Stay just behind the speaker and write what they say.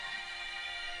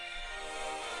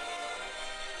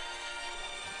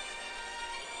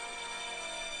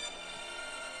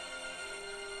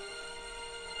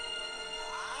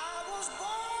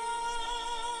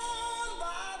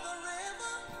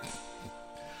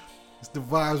It's the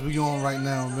vibes we on right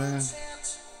now, man.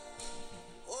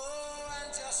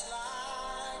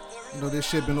 You know, this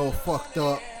shit been all fucked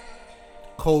up.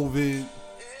 COVID.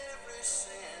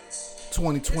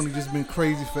 2020 just been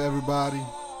crazy for everybody.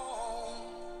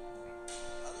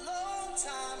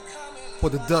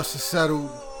 But the dust is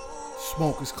settled.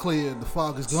 Smoke is clear. The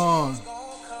fog is gone.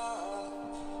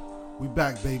 We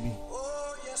back, baby.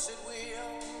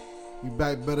 We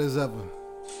back better as ever.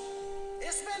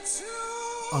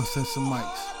 Uncensored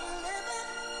mics.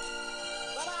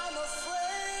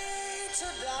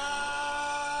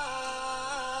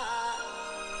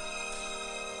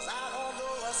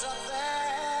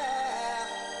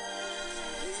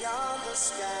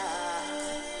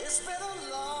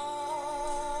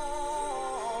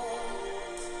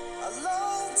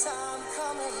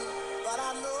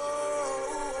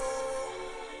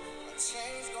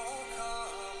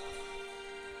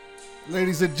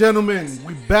 Ladies and gentlemen,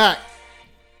 we back.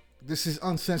 This is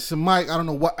Uncensored Mike. I don't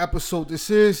know what episode this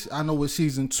is. I know it's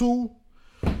season 2.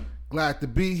 Glad to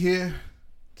be here.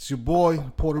 It's your boy,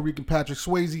 Puerto Rican Patrick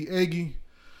Swayze, Eggy.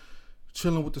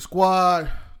 Chilling with the squad,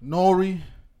 Nori.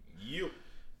 You.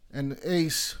 And the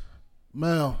ace,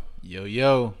 Mel.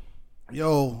 Yo.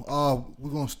 We're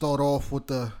gonna start off with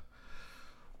the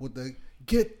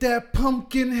get that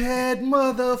pumpkin head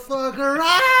motherfucker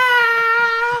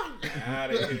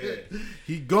Out of here.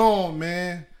 He gone,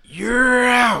 man. You're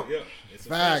out. Yep.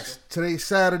 Facts. Today's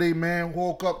Saturday, man.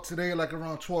 Woke up today like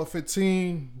around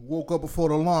 12:15. Woke up before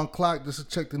the alarm clock just to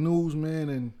check the news, man,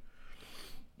 and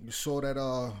you saw that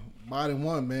Biden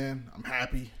won, man. I'm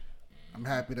happy. I'm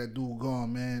happy that dude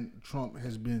gone, man. Trump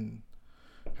has been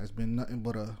nothing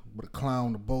but a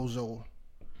clown, a bozo. You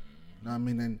know what I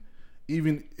mean? And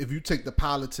even if you take the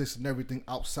politics and everything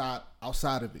outside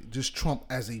of it, just Trump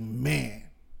as a man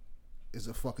is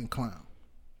a fucking clown.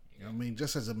 You know what I mean?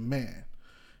 Just as a man,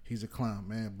 he's a clown,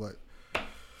 man. But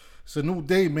it's a new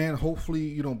day, man. Hopefully,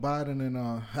 you know, Biden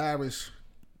and Harris,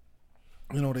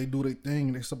 you know, they do their thing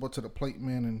and they step up to the plate,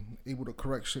 man, and able to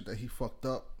correct shit that he fucked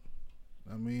up.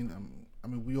 I mean,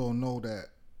 we all know that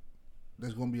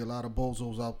there's gonna be a lot of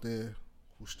bozos out there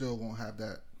who still gonna have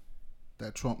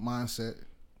that Trump mindset,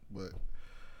 but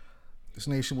this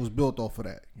nation was built off of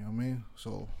that. You know what I mean?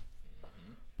 So,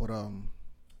 but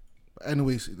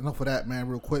anyways, enough of that, man.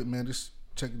 Real quick, man. Just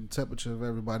checking the temperature of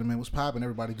everybody, man. What's poppin'?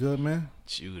 Everybody good, man?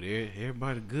 Shoot,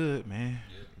 everybody good, man.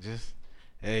 Yeah. Just,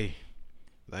 hey,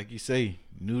 like you say,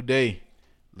 new day.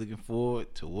 Looking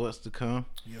forward to what's to come.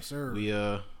 Yes, sir.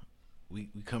 We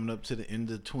coming up to the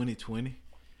end of 2020.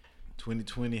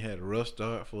 2020 had a rough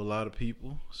start for a lot of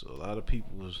people, so a lot of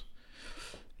people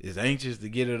is anxious to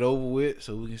get it over with,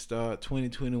 so we can start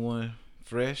 2021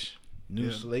 fresh,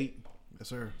 new slate. Yes,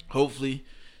 sir. Hopefully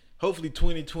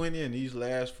 2020 and these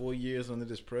last 4 years under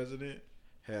this president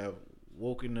have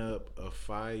woken up a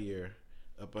fire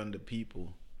up under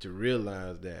people to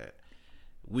realize that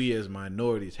we as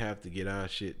minorities have to get our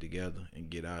shit together and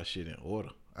get our shit in order.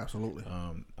 Absolutely.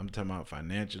 I'm talking about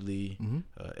financially,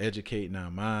 educating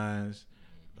our minds,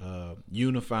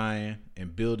 unifying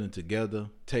and building together,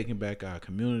 taking back our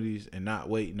communities and not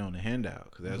waiting on the handout.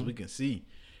 Because as we can see,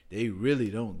 they really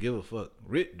don't give a fuck.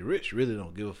 The rich really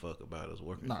don't give a fuck about us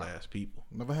working class people.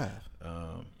 Never have.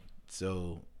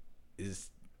 So it's,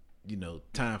 you know,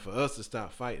 time for us to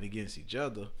stop fighting against each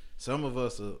other. Some of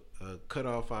us are cut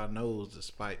off our nose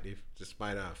despite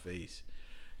our face.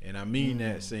 And I mean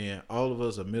that saying all of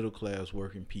us are middle class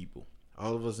working people.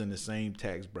 All of us in the same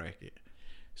tax bracket.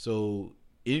 So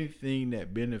anything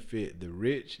that benefit the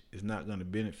rich is not going to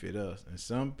benefit us. And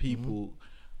some people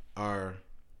are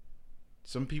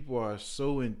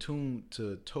so in tune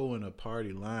to towing a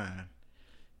party line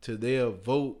to they'll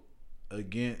vote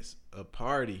against a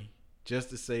party just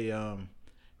to say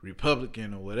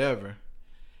Republican or whatever.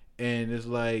 And it's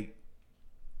like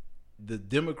the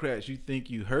Democrats you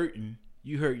think you hurting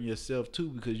yourself too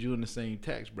because you're in the same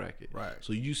tax bracket. Right.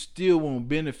 So you still won't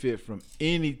benefit from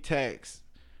any tax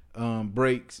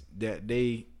breaks that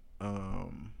they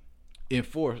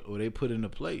enforce or they put into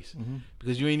place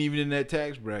because you ain't even in that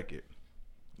tax bracket.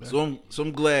 So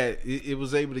I'm glad it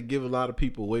was able to give a lot of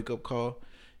people a wake up call.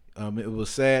 It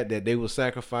was sad that they were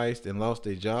sacrificed and lost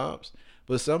their jobs,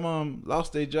 but some of them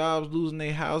lost their jobs, losing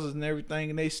their houses and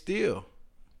everything, and they still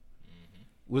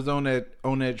was on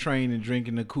that train and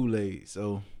drinking the Kool-Aid.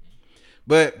 So,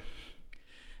 but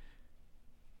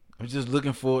I'm just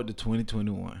looking forward to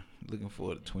 2021.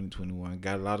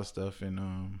 Got a lot of stuff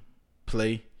in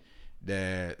play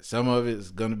that some of it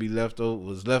is gonna be left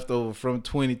over from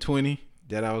 2020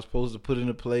 that I was supposed to put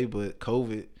into play, but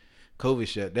COVID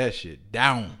shut that shit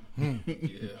down.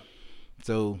 Yeah.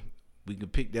 So we can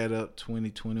pick that up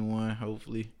 2021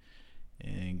 hopefully,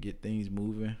 and get things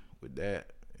moving with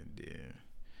that. And then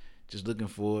just looking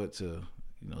forward to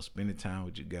spending time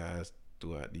with you guys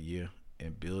throughout the year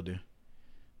and building.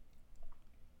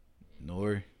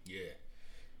 Nori.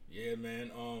 Yeah,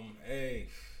 man. Hey,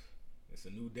 it's a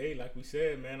new day, like we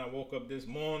said, man. I woke up this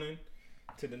morning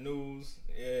to the news,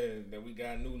 that we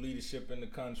got new leadership in the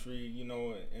country,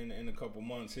 in a couple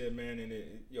months here, man, and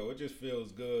it just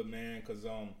feels good, man, because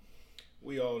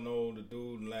we all know the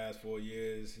dude in the last 4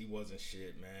 years, he wasn't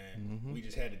shit, man. Mm-hmm. We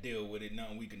just had to deal with it,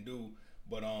 nothing we can do,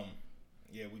 but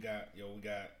we got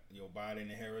Biden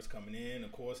and Harris coming in.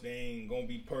 Of course, they ain't gonna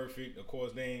be perfect. Of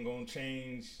course, they ain't gonna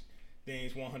change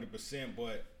things 100%,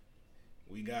 but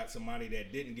we got somebody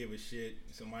that didn't give a shit,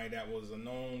 somebody that was a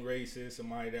known racist,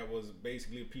 somebody that was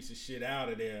basically a piece of shit out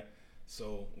of there.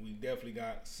 So we definitely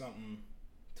got something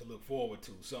to look forward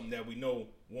to, something that we know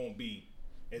won't be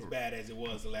as bad as it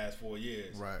was the last 4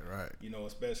 years. Right.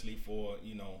 Especially for,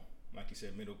 like you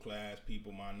said, middle class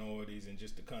people, minorities, and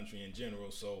just the country in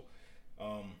general. So,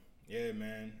 yeah,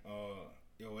 man,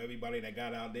 everybody that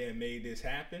got out there and made this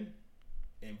happen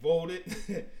and voted,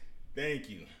 thank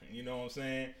you. You know what I'm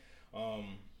saying?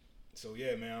 So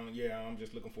yeah, man, I'm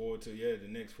just looking forward to the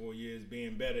next 4 years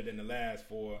being better than the last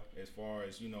 4, as far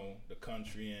as the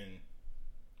country and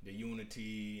the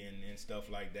unity and stuff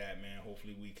like that, man.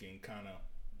 Hopefully we can kind of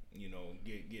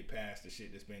get past the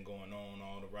shit that's been going on,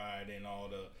 all the rioting, all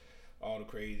the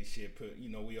crazy shit.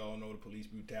 We all know the police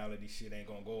brutality shit ain't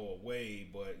gonna go away,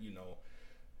 but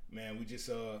man, we just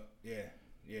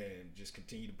just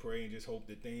continue to pray and just hope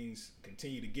that things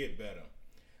continue to get better.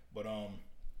 But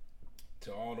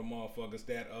to all the motherfuckers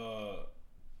that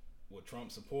were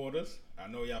Trump supporters, I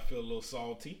know y'all feel a little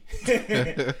salty.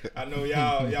 I know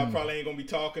y'all probably ain't gonna be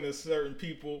talking to certain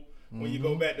people when you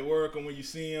go back to work and when you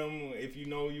see them, if you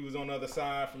was on the other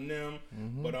side from them.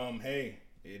 But hey,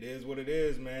 it is what it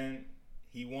is, man.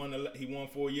 He won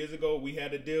 4 years ago. We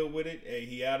had to deal with it. Hey,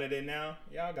 he out of there now.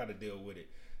 Y'all got to deal with it.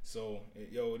 So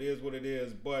it is what it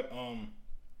is. But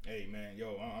hey, man,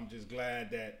 I'm just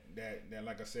glad that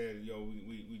like I said,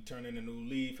 we turning a new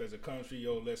leaf as a country.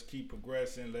 Let's keep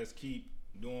progressing. Let's keep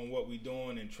doing what we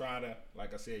doing and try to,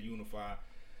 like I said, unify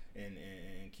and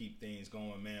keep things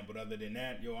going, man. But other than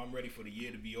that, I'm ready for the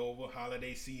year to be over.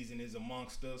 Holiday season is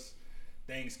amongst us.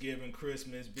 Thanksgiving,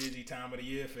 Christmas, busy time of the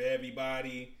year for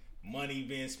everybody. Money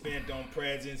being spent on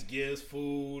presents, gifts,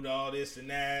 food, all this and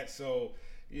that. So,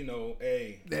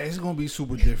 hey. Yeah, it's gonna be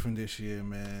super different this year,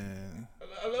 man.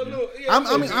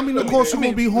 I mean, of course, you're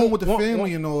gonna be home with the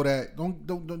family and all that.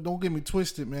 Don't get me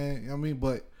twisted, man.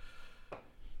 But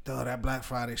that Black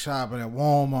Friday shopping at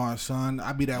Walmart, son.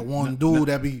 I be that one dude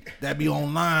that be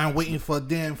online waiting for a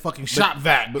damn fucking shop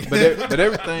vac. But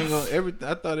everything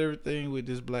I thought everything with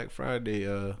this Black Friday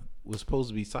was supposed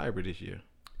to be cyber this year.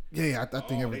 Yeah, I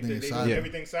think everything is cyber.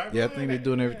 Everything cyber. Yeah, I think they're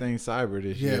doing everything cyber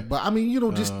this year. Yeah, but I mean,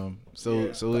 just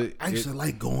I used to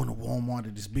like going to Walmart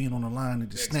and just being on the line and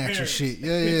just snatching shit.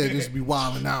 Yeah, just be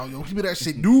wilding out. Give me that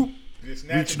shit, dude.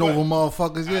 Reaching over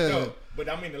motherfuckers. Yeah. But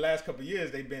I mean, the last couple of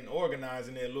years they've been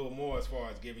organizing it a little more as far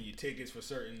as giving you tickets for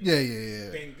certain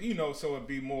things. So it'd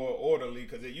be more orderly,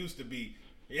 because it used to be.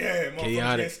 Yeah,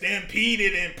 motherfuckers get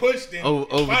stampeded and pushed and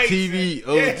over TV,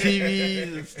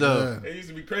 TVs and stuff. Yeah. It used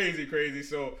to be crazy.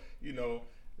 So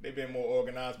they've been more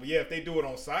organized. But yeah, if they do it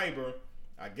on cyber,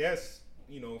 I guess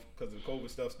because of the COVID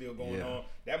stuff still going on,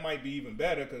 that might be even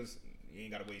better, because you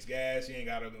ain't gotta waste gas, you ain't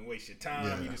gotta waste your time.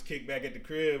 Yeah. You just kick back at the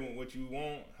crib and what you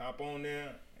want, hop on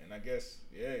there, and I guess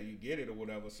you get it or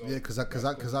whatever. So yeah, because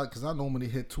I normally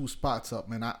hit 2 spots up,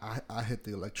 man. I hit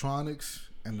the electronics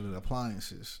and the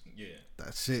appliances. Yeah.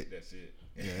 That's it.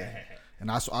 Yeah. And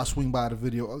I swing by the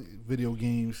video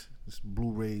games,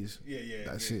 Blu-rays. Yeah.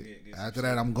 That's it. After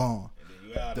that, I'm gone.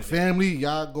 The family,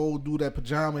 y'all go do that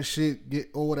pajama shit, get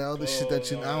all that other shit that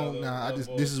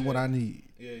this is what I need.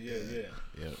 Yeah.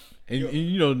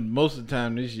 And most of the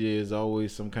time this year is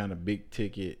always some kind of big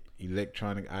ticket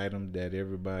electronic item that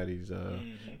everybody's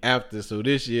after. So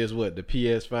this year is what, the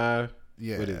PS5?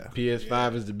 Yeah, but the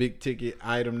PS5 is the big ticket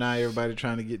item now. Everybody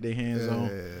trying to get their hands on.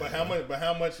 But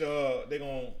how much they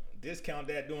gonna discount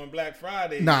that during Black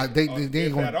Friday? Nah, they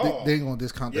ain't gonna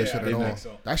discount that shit at all.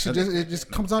 So. That shit just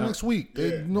comes out next week.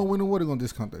 They know when and where they're gonna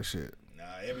discount that shit. Nah,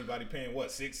 everybody paying what,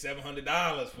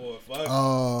 $600-$700 for it. Fuck.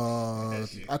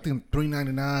 I think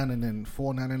 $399 and then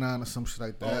 $499 or some shit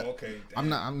like that. Oh, okay.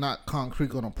 Damn. I'm not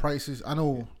concrete on the prices. I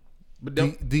know, but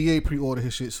DA pre-order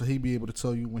his shit, so he be able to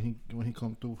tell you when he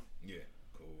come through.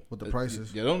 What the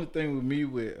prices? Yeah, the only thing with me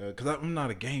because I'm not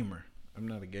a gamer. I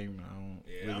don't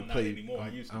really play anymore. I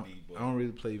used to be. But I don't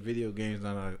really play video games.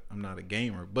 I'm not a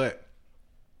gamer, but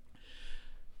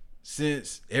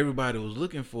since everybody was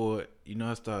looking for it, you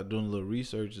know, I started doing little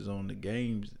researches on the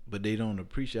games, but they don't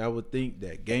appreciate. I would think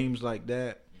that games like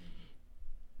that,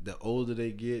 the older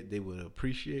they get, they would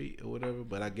appreciate or whatever.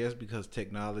 But I guess because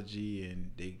technology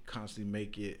and they constantly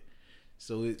make it,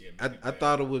 so it, I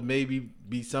thought it would maybe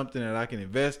be something that I can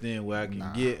invest in where I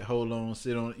can get, hold on,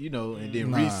 sit on, you know, and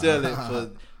then resell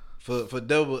it for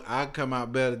double. I come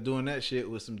out better doing that shit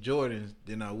with some Jordans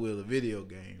than I will a video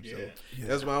game. So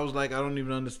that's why I was like, I don't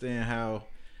even understand how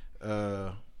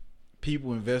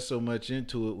people invest so much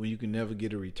into it when you can never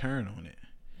get a return on it.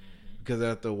 Because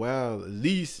after a while, at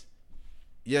least,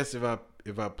 yes, if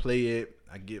I play it,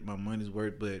 I get my money's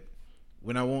worth. But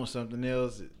when I want something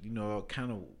else, you know, I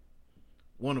kind of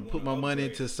want to put my money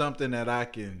into something that I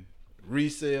can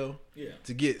resell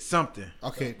to get something.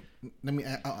 Okay, let me.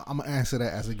 I'm gonna answer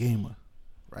that as a gamer,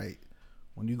 right?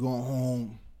 When you go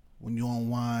home, when you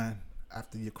unwind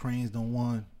after your cranes done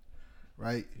won,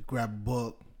 right? You grab a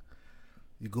book,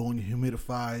 you go in your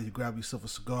humidifier, you grab yourself a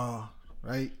cigar,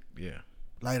 right? Yeah.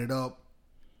 Light it up,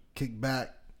 kick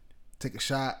back, take a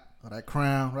shot of that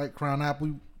Crown, right? Crown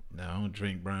Apple. No, I don't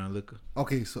drink brown liquor.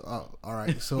 Okay, so all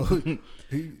right, so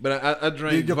but I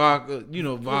drink vodka. You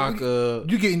know, vodka.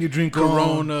 You getting your drink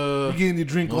Corona. On. You getting your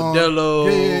drink Modelo.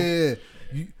 on. Yeah.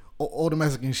 You, all the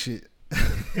Mexican shit.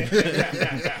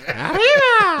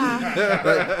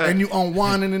 And you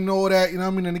unwinding and all that. You know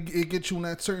what I mean? And it gets you in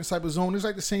that certain type of zone. It's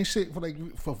like the same shit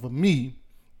for me,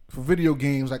 for video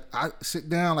games. Like I sit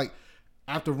down like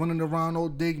after running around all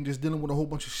day and just dealing with a whole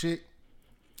bunch of shit.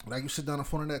 Like you sit down in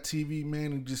front of that TV,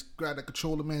 man, and just grab that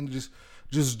controller, man, and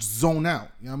just zone out.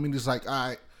 You know what I mean? It's like, all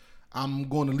right, I'm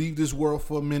going to leave this world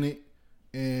for a minute,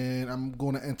 and I'm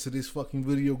going to enter this fucking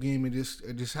video game and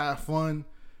just have fun,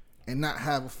 and not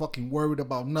have a fucking worried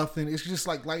about nothing. It's just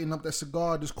like lighting up that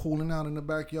cigar, just cooling out in the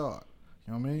backyard.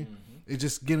 You know what I mean? It's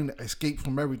just getting the escape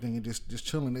from everything and just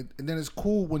chilling. And then it's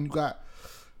cool when you got,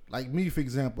 like me, for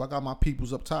example, I got my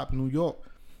peoples up top in New York.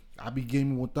 I be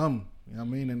gaming with them. You know what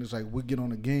I mean? And it's like we get on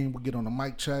the game, we get on the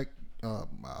mic check,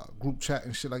 group chat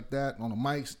and shit like that on the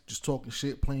mics, just talking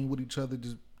shit, playing with each other,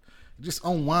 just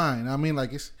unwind. I mean,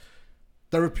 like it's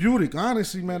therapeutic,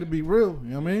 honestly, man. To be real,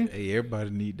 you know what I mean? Hey, everybody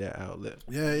need that outlet.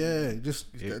 Yeah. That's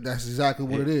exactly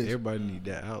what it is. Everybody need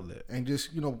that outlet. And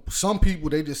just some people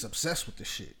they just obsessed with the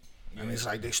shit, and it's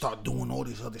like they start doing all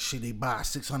this other shit. They buy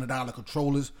 $600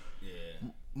 controllers.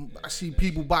 I see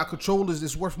people buy controllers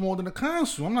that's worth more than a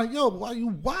console. I'm like, yo, why you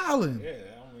wilding? Yeah,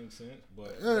 that don't make sense.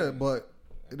 But but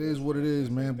it is what it is,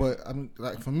 man. But I mean,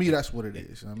 like for me, that's what it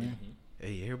is. You know what I mean?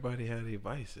 Hey, everybody have their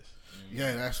vices.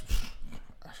 Yeah, that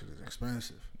shit is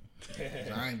expensive.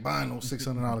 I ain't buying no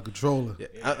 $600 controller. Yeah,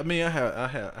 I mean, I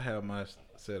have my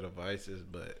set of vices,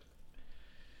 but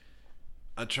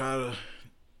I try to.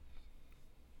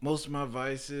 Most of my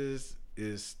vices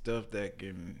is stuff that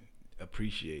can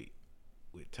appreciate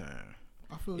with time.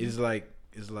 I feel it's like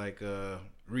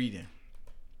reading.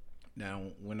 Now,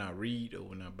 when I read or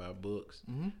when I buy books,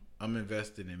 I'm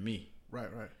investing in me. Right.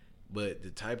 But the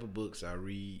type of books I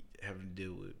read having to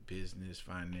deal with business,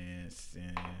 finance,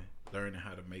 and learning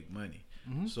how to make money.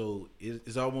 So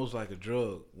it's almost like a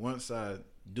drug. Once I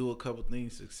do a couple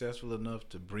things successful enough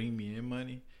to bring me in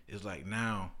money, it's like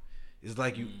now. It's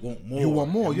like you want more. You want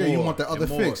more, yeah. You want the other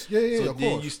fix, yeah. So of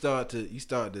then course. you start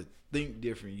to think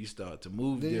different. You start to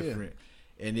move different,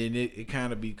 and then it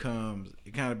kind of becomes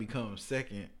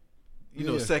second,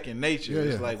 second nature.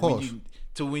 It's like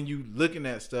when you looking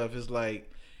at stuff, it's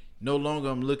like no longer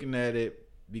I'm looking at it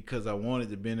because I want it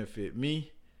to benefit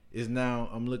me. It's now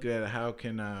I'm looking at it, how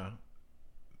can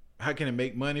it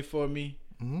make money for me,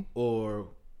 or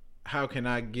how can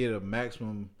I get a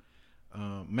maximum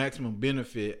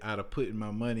benefit out of putting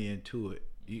my money into it.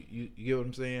 You get what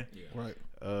I'm saying? Yeah. Right.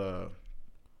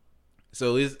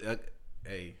 So it's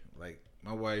hey, like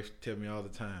my wife tell me all the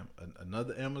time,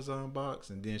 another Amazon box,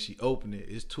 and then she opened it.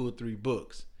 It's 2 or 3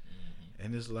 books,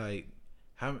 and it's like,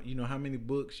 how many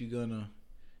books you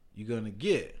gonna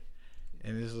get?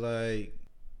 And it's like,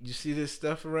 you see this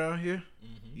stuff around here?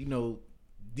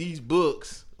 These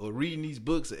books or reading these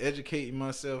books or educating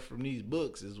myself from these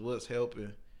books is what's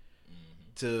helping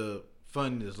to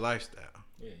fund this lifestyle.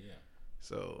 Yeah.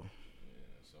 So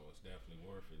it's definitely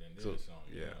worth it.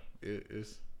 And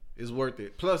it's worth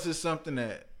it. Plus, it's something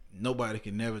that nobody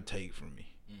can never take from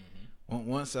me.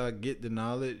 Once I get the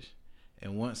knowledge,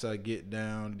 and once I get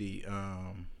down the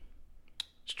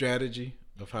strategy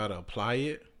of how to apply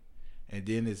it, and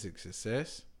then it's a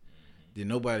success, then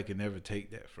nobody can ever take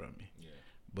that from me. Yeah.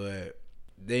 But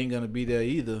they ain't gonna be there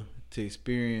either to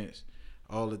experience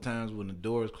all the times when the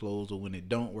doors close or when it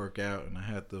don't work out and I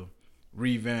have to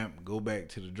revamp, go back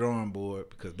to the drawing board,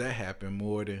 because that happened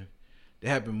more than That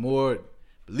happened more.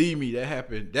 Believe me,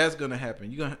 that's gonna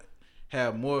happen. You're gonna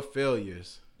have more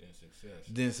failures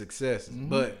than successes. Mm-hmm.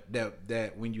 But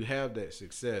that when you have that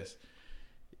success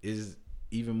is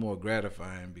even more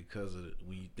gratifying because of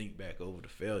when you think back over the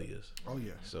failures. Oh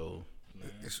yeah. So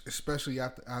Especially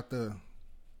after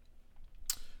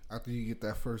you get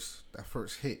that first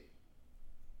hit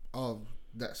of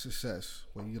that success,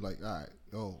 when you're like, all right,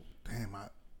 yo, damn,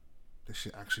 this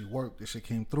shit actually worked. This shit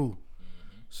came through.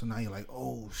 So now you're like,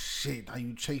 oh shit, now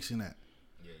you chasing that.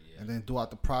 Yeah. And then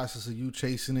throughout the process of you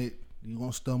chasing it, you're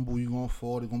gonna stumble, you're gonna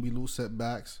fall, there's gonna be little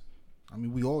setbacks. I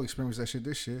mean, we all experienced that shit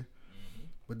this year.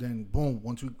 But then boom,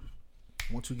 once you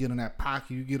get in that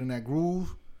pocket, you get in that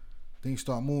groove, things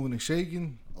start moving and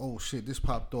shaking. Oh shit, this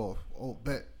popped off. Oh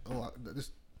bet.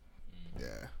 This.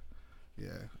 Yeah.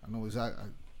 I know exactly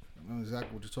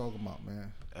what you're talking about,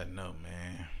 man. I know,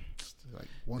 man. Like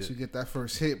once you get that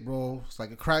first hit, bro, it's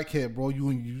like a crackhead, bro.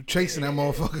 You chasing that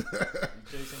motherfucker. You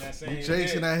chasing that same. You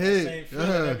chasing that hit. hit. Same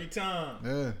feeling every time.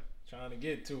 Yeah. Trying to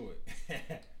get to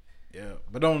it. Yeah.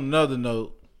 But on another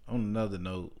note,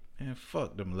 man,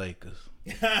 fuck them Lakers.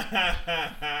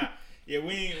 Yeah,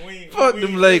 we ain't. Fuck we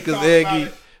them ain't Lakers, talk Eggy.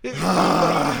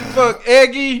 about Fuck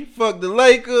Eggy. Fuck the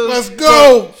Lakers. Let's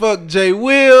go. Fuck Jay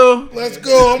Will. Let's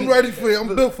go. I'm ready for it.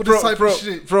 I'm built for this type of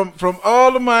shit. From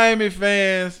all the Miami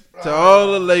fans to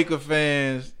all the Laker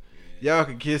fans, y'all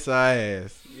can kiss our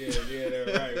ass. Yeah,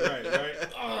 right.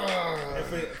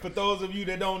 And for those of you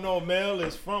that don't know, Mel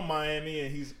is from Miami,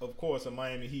 and he's of course a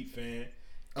Miami Heat fan.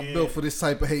 I'm And built for this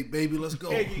type of hate, baby. Let's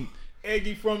go.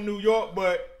 Eggy from New York,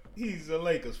 but he's a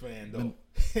Lakers fan though.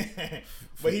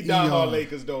 But he diehard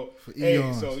Lakers though. Hey,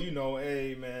 eons. so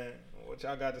hey man, what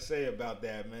y'all got to say about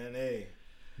that, man? Hey,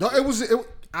 No,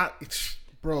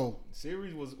 bro.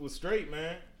 series was straight,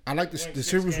 man. I like this. The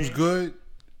series was good.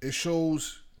 It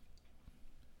shows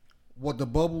what the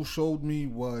bubble showed me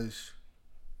was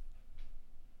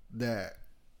that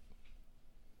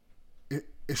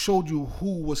it showed you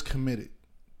who was committed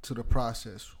to the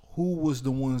process, who was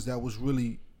the ones that was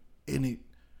really in it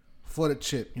for the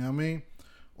chip. You know what I mean?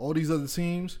 All these other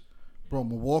teams, bro,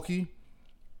 Milwaukee,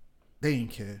 they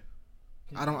didn't care.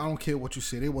 I don't care what you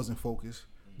say. They wasn't focused.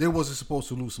 They wasn't supposed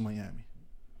to lose to Miami.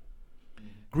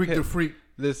 Greek the Freak.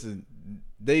 Listen,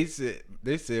 they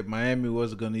said Miami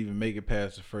wasn't gonna even make it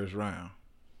past the first round.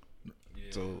 Yeah.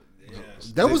 So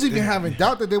That was even having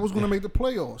doubt that they was going to make the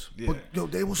playoffs. Yeah. But yo,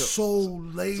 they were so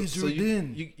lasered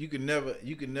in. You can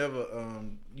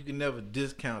never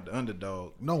discount the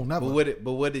underdog. No, never.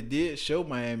 But what it did show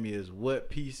Miami is what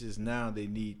pieces now they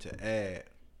need to add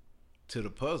to the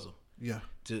puzzle. Yeah.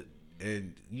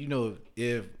 And you know,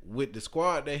 if with the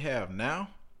squad they have now,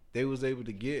 they was able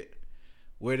to get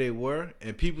where they were,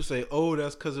 and people say, "Oh,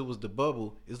 that's because it was the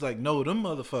bubble." It's like, no, them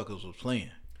motherfuckers was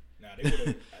playing. Nah, they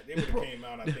would have came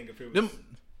out. I think if it was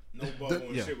no bubble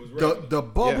and shit was regular. The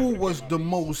bubble was the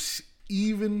most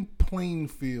even playing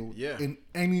field in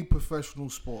any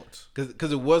professional sports.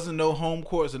 Because it wasn't no home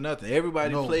courts or nothing.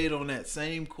 Everybody played on that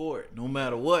same court, no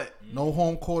matter what. No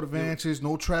home court advantages,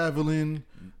 no traveling,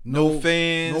 no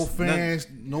fans,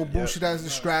 no bullshit as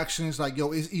distractions. Like,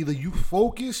 yo, it's either you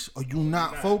focus or you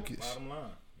not focused. Bottom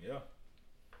line, yeah.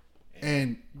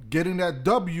 And getting that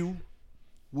W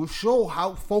will show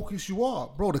how focused you are.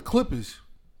 Bro, the Clippers,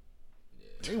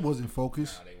 they wasn't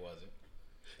focused. Nah, they wasn't.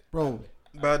 Bro.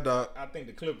 I think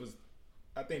the Clippers,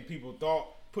 people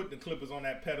put the Clippers on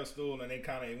that pedestal, and they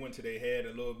kind of went to their head a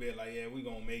little bit like, yeah, we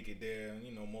going to make it there,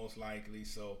 most likely.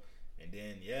 So, and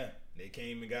then, they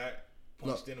came and got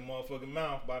punched in the motherfucking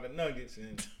mouth by the Nuggets.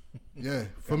 And yeah,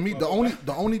 for me,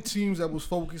 the only teams that was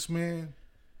focused, man,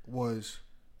 was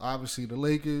obviously the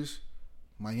Lakers,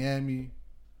 Miami,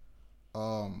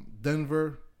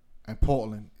 Denver, and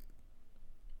Portland.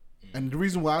 And the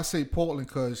reason why I say Portland,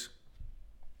 because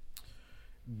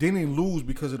they didn't lose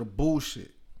because of the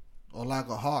bullshit or lack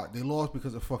of heart. They lost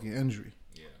because of fucking injury.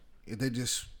 Yeah, they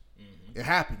just it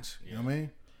happens. You know what I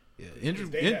mean? Yeah,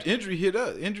 injury hit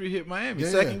us. Injury hit Miami.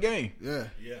 Second game. Yeah.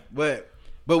 But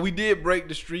we did break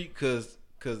the streak because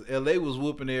LA was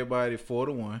whooping everybody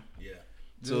 4-1. Yeah.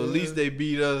 So at least they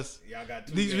beat us. Y'all got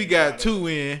at least we got 2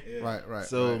 in. Yeah. Right.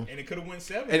 So and it could have went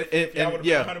 7 if y'all would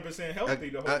have been 100% healthy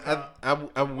the whole time.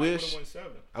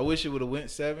 I wish it would have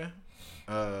went 7.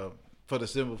 For the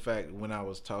simple fact, when I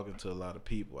was talking to a lot of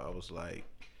people, I was like,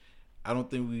 I don't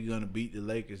think we're gonna beat the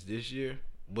Lakers this year,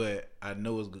 but I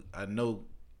know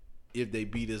if they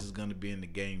beat us, it's gonna be in the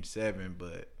game 7.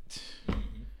 But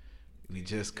we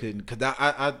just couldn't, cause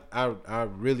I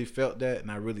really felt that, and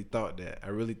I really thought that. I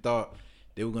really thought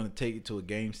they were gonna take it to a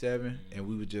game 7, and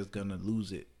we were just gonna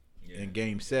lose it in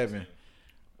game 7,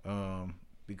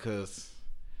 because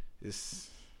it's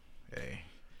hey.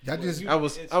 Y'all just I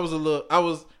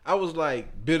was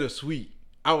like bittersweet.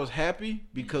 I was happy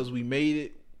because we made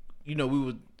it. You know, we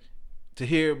were to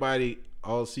hear everybody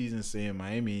all season saying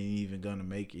Miami ain't even gonna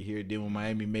make it here. Then when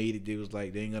Miami made it, they was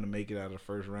like they ain't gonna make it out of the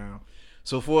first round.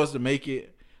 So for us to make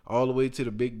it all the way to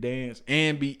the big dance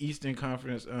and be Eastern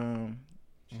Conference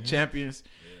champions,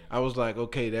 I was like,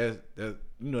 okay, that's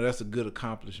a good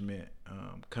accomplishment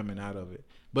coming out of it.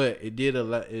 But it did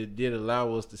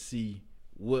allow us to see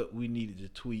what we needed to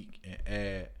tweak and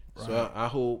add. Right. So I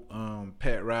hope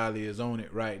Pat Riley is on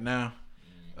it right now.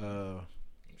 I'm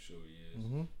sure he is.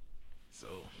 Mm-hmm. So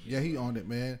yeah, he on it,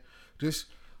 man. Just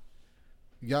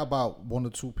y'all about 1 or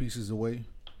 2 pieces away.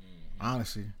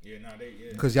 Honestly,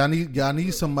 because y'all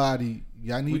need somebody.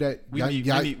 Y'all need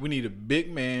we need a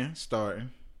big man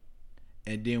starting,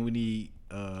 and then we need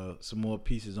some more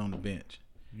pieces on the bench.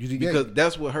 Because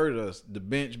that's what hurt us. The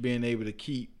bench being able to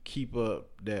keep up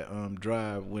that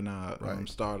drive when our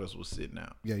starters was sitting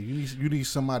out. Yeah, you need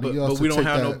somebody else. But we don't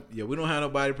have we don't have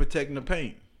nobody protecting the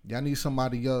paint. Y'all need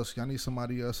somebody else. Y'all need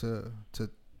somebody else to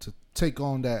take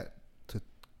on that, to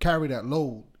carry that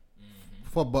load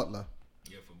for Butler.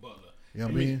 You know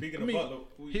what I mean? Speaking of Butler,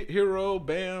 Hero,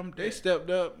 Bam, they stepped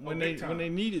up when they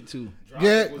needed to.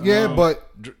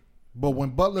 But when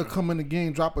Butler come in the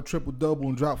game, drop a triple-double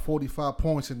and drop 45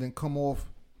 points and then come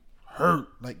off hurt,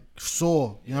 like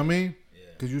sore, you know what I mean?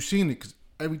 Because you've seen it. Because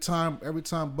every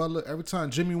time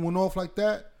Jimmy went off like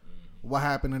that, what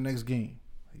happened the next game?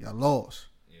 Y'all lost.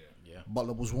 Yeah.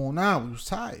 Butler was worn out. He was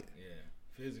tired. Yeah.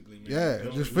 Physically, man.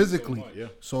 Yeah, just physically.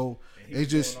 So it's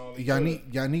just y'all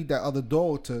need that other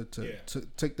dog to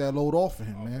take that load off of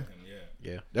him, man.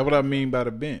 Yeah, that's what I mean by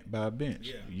the bench. By a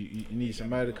bench, you need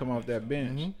somebody to come off that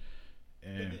bench.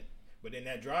 Mm-hmm. But then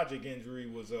that Dragic injury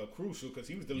was crucial because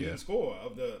he was the leading scorer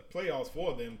of the playoffs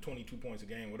for them, 22 points a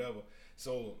game, whatever.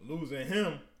 So losing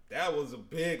him, that was a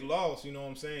big loss. You know what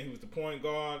I'm saying? He was the point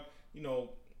guard,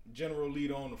 general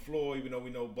leader on the floor. Even though we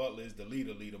know Butler is the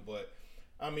leader. But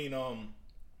I mean,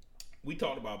 we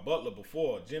talked about Butler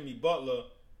before. Jimmy Butler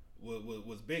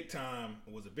was big time.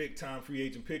 Was a big time free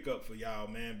agent pickup for y'all,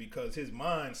 man, because his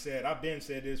mindset. I've been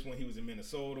said this when he was in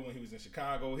Minnesota, when he was in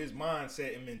Chicago. His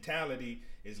mindset and mentality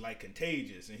is like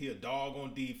contagious, and he a dog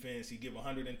on defense. He give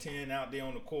 110 out there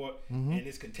on the court, and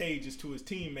it's contagious to his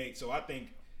teammates. So I think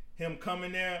him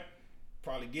coming there,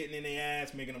 probably getting in their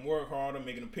ass, making them work harder,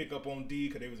 making them pick up on D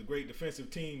because they was a great defensive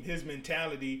team. His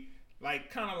mentality,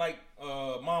 kind of like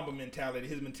Mamba mentality.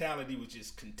 His mentality was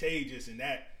just contagious, and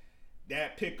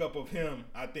that pickup of him,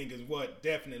 I think, is what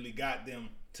definitely got them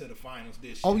to the finals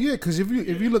this year. Oh yeah, because if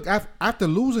you look after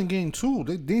losing game 2,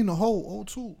 they in the hole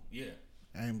 0-2. Yeah.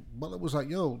 And Butler was like,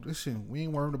 "Yo, listen, we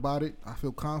ain't worried about it. I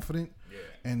feel confident.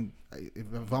 Yeah. And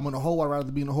if I'm in the hole, I'd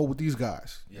rather be in the hole with these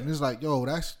guys." Yeah. And it's like, "Yo,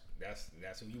 that's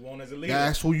who you want as a leader.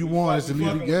 That's who you want as a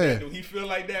leader. Yeah. Do he feel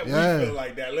like that? Yeah. We feel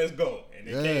like that. Let's go." And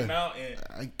they came out and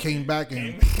I came back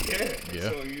and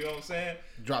So you know what I'm saying?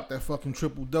 Dropped that fucking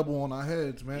triple-double on our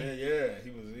heads, man.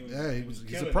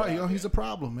 He's a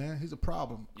problem, man. He's a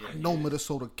problem. Yeah, I know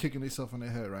Minnesota kicking themselves in their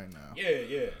head right now.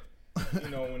 Yeah.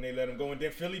 When they let him go. And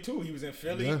then Philly, too. He was in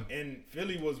Philly, and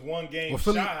Philly was one game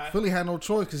shy. Philly had no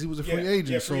choice because he was a free agent.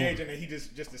 Yeah, free agent, and he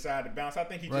just decided to bounce. I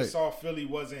think he just saw Philly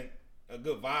wasn't a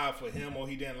good vibe for him, or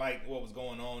he didn't like what was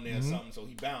going on there or something, so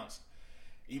he bounced.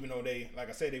 Even though they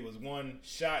was one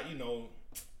shot,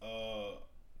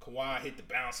 Kawhi hit the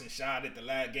bouncing shot at the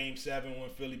last game 7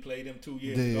 when Philly played them 2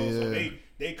 years ago. So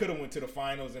they could have went to the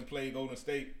finals and played Golden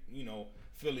State.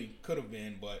 Philly could have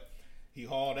been, but he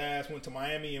hauled ass, went to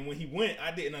Miami, and when he went,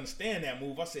 I didn't understand that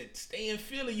move. I said, "Stay in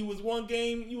Philly. You was one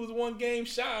game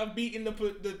shy of beating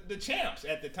the champs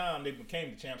at the time. They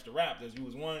became the champs, the Raptors. You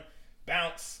was one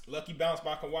lucky bounce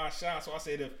by Kawhi shot." So I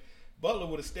said, if Butler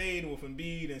would have stayed with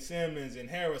Embiid and Simmons and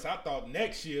Harris, I thought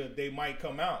next year they might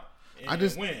come out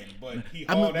and win. But he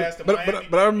hauled ass to Miami.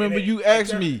 But I remember you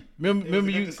asked me. Remember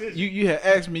you had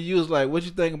asked me. You was like, "What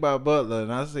you think about Butler?"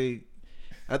 And I say,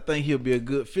 I think he'll be a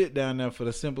good fit down there for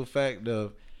the simple fact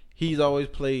of he's always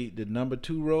played the number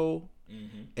 2 role,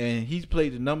 and he's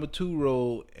played the number 2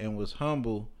 role and was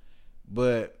humble,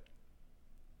 but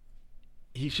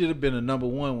he should have been a number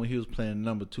 1 when he was playing the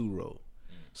number 2 role.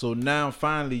 So now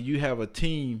finally you have a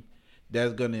team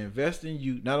that's going to invest in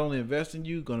you, not only invest in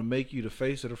you, going to make you the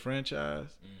face of the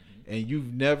franchise, and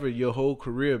you've never your whole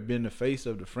career been the face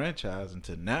of the franchise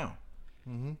until now.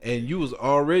 And you was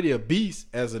already a beast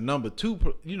as a number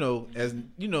 2, as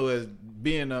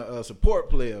being a support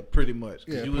player, pretty much.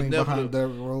 Yeah, you was never behind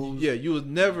Derrick Rose. Yeah, you was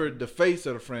never the face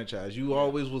of the franchise. You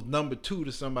always was number 2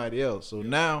 to somebody else. So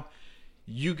now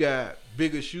you got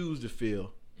bigger shoes to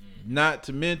fill. Not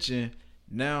to mention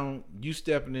now you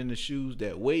stepping in the shoes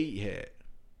that Wade had.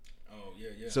 Oh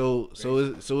yeah. So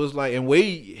it's like, and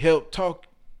Wade helped talk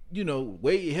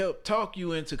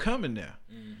you into coming there.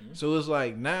 Mm-hmm. So it's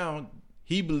like now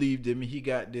he believed in me. He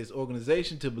got this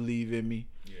organization to believe in me.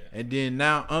 Yeah. And then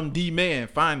now I'm the man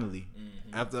finally.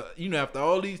 Mm-hmm. After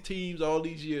all these teams, all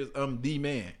these years, I'm the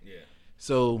man. Yeah.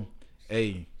 So,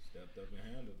 hey, Stepped up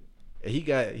and handled it.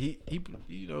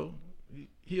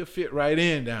 He'll fit right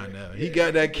in down there. He Yeah.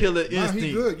 got that killer Nah, instinct.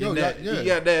 he good. Yo, and that, yeah. He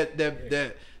got that.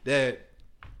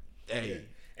 Hey,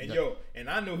 And and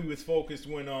I knew he was focused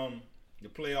when the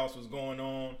playoffs was going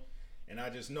on, and I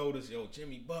just noticed,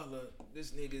 Jimmy Butler,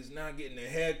 this nigga is not getting a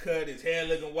haircut. His hair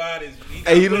looking wide.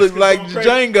 He looked like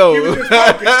Django. He was just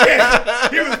focused. Yeah.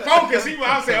 He was focused.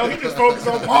 I said, he just focused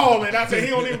on balling. I said, he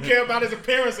don't even care about his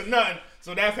appearance or nothing.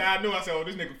 So that's how I knew. I said,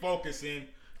 this nigga focused, and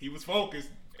he was focused.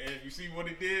 And you see what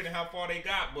he did and how far they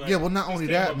got. But Yeah, well, not only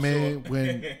that, man,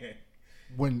 short.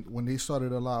 when they started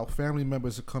to allow family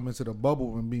members to come into the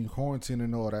bubble and being quarantined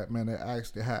and all that, man, they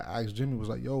had asked Jimmy, was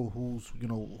like, yo, who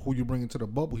you bringing to the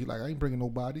bubble? He like, I ain't bringing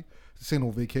nobody. This ain't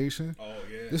no vacation. Oh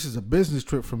yeah. This is a business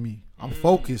trip for me. I'm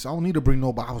focused. I don't need to bring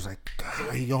nobody. I was like,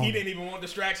 God, He didn't even want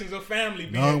distractions of family.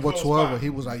 Being none close whatsoever. by.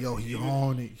 He was like, yo, he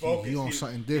on it. He on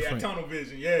something different. He had tunnel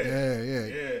vision. Yeah.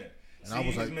 Yeah. And See, I was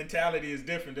his like, mentality is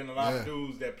different than a lot of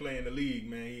dudes that play in the league,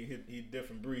 man. He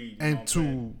different breed. and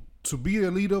to be the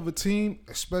leader of a team,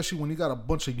 especially when you got a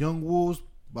bunch of young wolves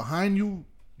behind you,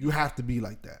 you have to be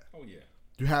like that. Oh yeah.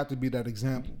 You have to be that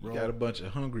example, bro. you got a bunch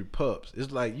of hungry pups.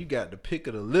 It's like you got the pick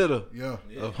of the litter Yeah.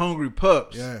 of hungry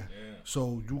pups. Yeah.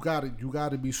 So you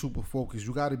gotta be super focused.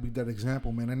 You gotta be that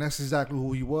example, man. And that's exactly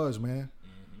who he was, man.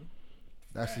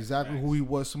 That's exactly who he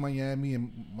was to Miami,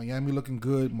 and Miami looking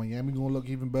good. Miami gonna look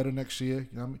even better next year.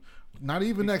 You know what I mean? Not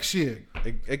even next year.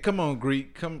 Hey, come on,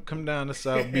 Greek. Come down to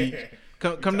South Beach.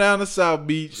 Come down to South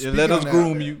Beach and let us on that.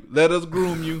 groom you. Let us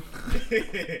groom you.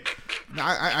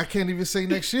 I can't even say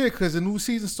next year because the new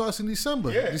season starts in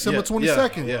December. Yeah. December Yeah,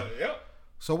 22nd. yeah. Yep.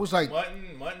 So it was like,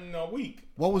 Mutton a week.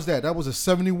 what was that? That was a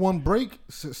 71 break?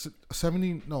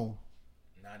 70, no,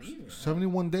 Not even.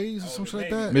 71 days or something like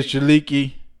that? Mr.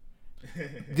 Leakey.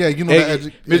 Yeah, you know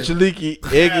Eggy, Mr. Leakey.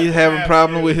 Eggy's having a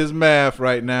problem with his math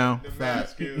right now. The math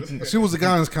skills. She was a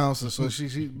guidance counselor, so she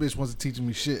bitch wasn't teaching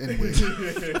me shit anyway.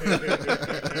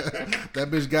 That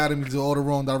bitch guided me to all the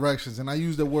wrong directions, and I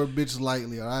use that word bitch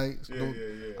lightly. All right, so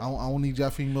Yeah. I don't need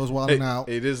y'all females wilding out.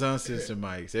 It is uncensored,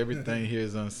 Mike. Everything here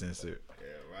is uncensored.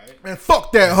 Yeah, right. Man,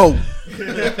 fuck that hoe.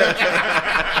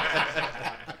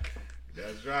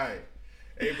 That's right.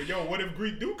 Hey, but what if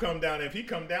Greek do come down there? If he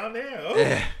come down there,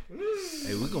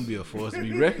 Hey, we're gonna be a force to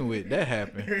be reckoned with. That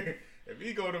happened. if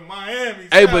he go to Miami,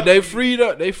 Hey, but they freed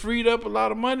up a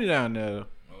lot of money down there.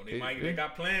 Oh, they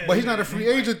got plans. But he's not a free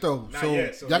agent though, Not so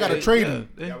yet, y'all gotta trade him.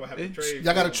 Y'all will have to trade.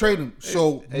 Y'all gotta trade him.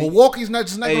 So Hey, Milwaukee's not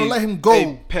gonna let him go.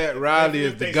 Hey, Pat Riley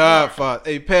is the godfather.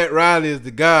 Hey, Pat Riley is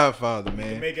the godfather,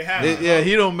 man. make it happen. Yeah,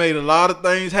 he done made a lot of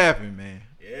things happen, man.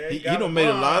 Yeah, he got done made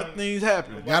a lot of LeBron. things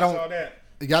happen. Y'all don't- Saw that.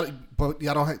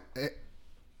 Y'all don't have.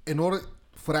 In order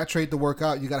for that trade to work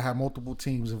out, you gotta have multiple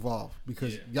teams involved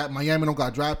because Miami don't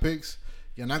got draft picks.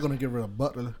 You're not gonna get rid of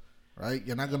Butler, right?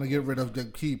 You're not gonna get rid of the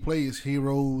key players,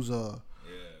 heroes,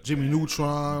 Jimmy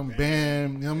Neutron,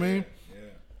 Bam. You know what I mean?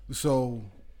 Yeah. So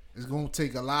it's gonna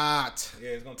take a lot. Yeah,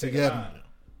 it's gonna to take get a lot.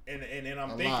 And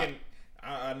I'm thinking,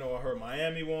 I know I heard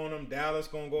Miami want him, Dallas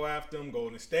gonna go after him,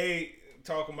 Golden State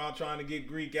talking about trying to get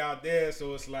Greek out there.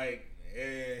 So it's like,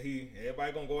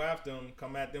 everybody gonna go after him,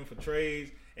 come at them for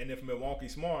trades. And if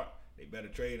Milwaukee's smart, they better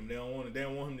trade him. They don't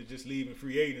want him to just leave in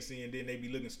free agency and then they be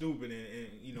looking stupid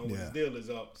and when his deal is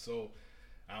up. So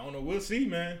I don't know. We'll see,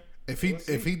 man. If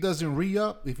he doesn't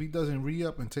re-up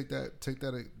and take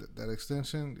that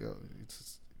extension,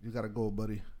 you gotta go,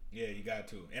 buddy. Yeah, you got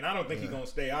to. And I don't think he's gonna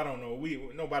stay. I don't know.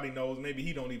 Nobody knows. Maybe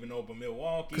he don't even know about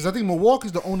Milwaukee. Because I think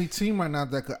Milwaukee's the only team right now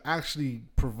that could actually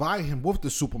provide him with the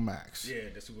Supermax. Yeah,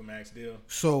 the Supermax deal.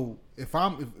 So if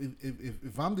I'm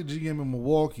the GM in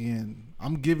Milwaukee and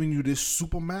I'm giving you this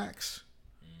Supermax,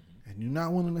 and you're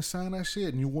not willing to sign that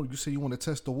shit, and you say you want to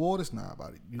test the waters, nah,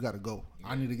 about it. You got to go. Yeah.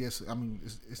 I need to get. I mean,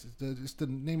 it's the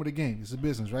name of the game. It's a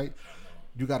business, right?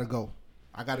 You got to go.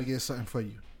 I got to get something for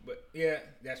you. But yeah,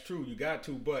 that's true. You got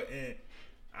to. But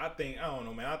I don't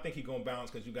know, man. I think he's gonna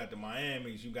bounce because you got the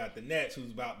Miamis, you got the Nets,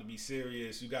 who's about to be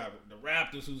serious. You got the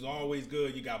Raptors, who's always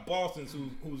good. You got Boston,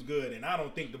 who's good. And I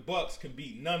don't think the Bucks can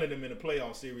beat none of them in a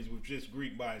playoff series with just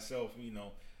Greek by itself.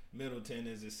 Middleton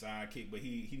is his sidekick, but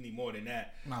he need more than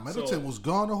that. Nah, Middleton was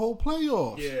gone the whole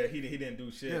playoffs. Yeah, he didn't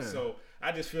do shit. Yeah. So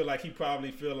I just feel like he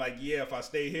probably feel like, yeah, if I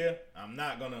stay here, I'm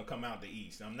not gonna come out the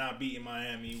East. I'm not beating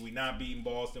Miami. We not beating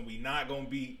Boston. We not gonna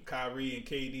beat Kyrie and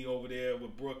KD over there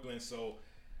with Brooklyn. So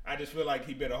I just feel like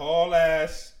he better haul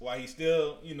ass while he's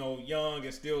still, young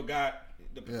and still got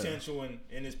the potential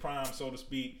in his prime, so to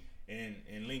speak, and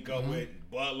link up with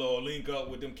Butler or link up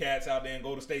with them cats out there and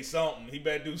go to state something. He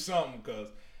better do something because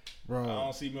I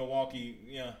don't see Milwaukee.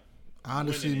 Yeah,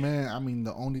 honestly, man. I mean,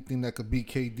 the only thing that could beat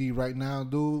KD right now,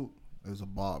 dude, is a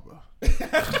barber. You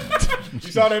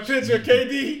saw that picture of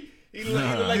KD? He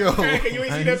look like a cracker. You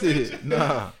ain't see that picture?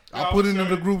 Nah. I put it in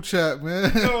the group chat,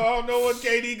 man. No, I don't know what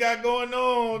KD got going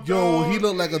on. Yo, dog. he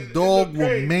looked like a dog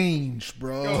with mange,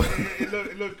 bro. Yo,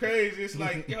 it look crazy. It's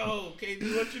like, yo,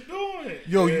 KD, what you doing?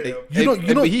 Yo, yeah. you know,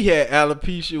 but he had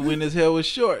alopecia when his hair was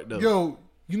short though. Yo,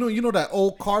 you know that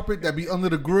old carpet that be under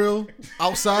the grill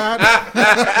outside?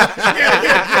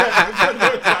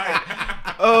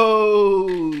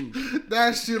 Oh,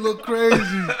 that shit look crazy.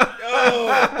 What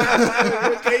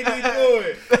KD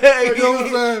doing?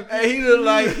 He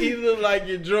look like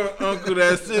your drunk uncle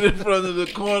that sit in front of the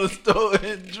corner store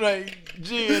and drink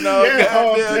gin all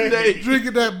goddamn day.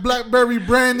 Drinking that blackberry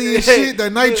brandy and shit,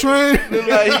 that night train. Look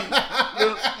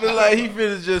like he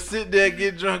finna just sit there,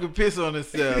 get drunk, and piss on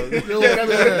himself. Yo, man.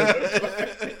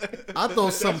 I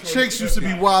thought some chicks used to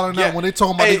be wilding out when they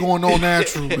talking about they going all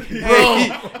natural. He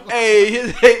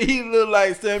look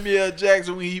like Samuel L.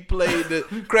 Jackson when he played the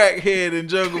crackhead in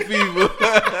Jungle Fever.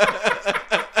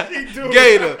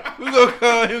 Gator. We gonna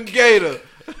call him Gator.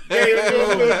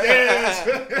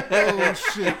 Oh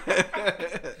shit.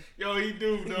 Yo, he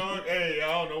do, dog. Hey, I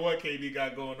don't know what KD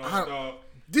got going on, dog.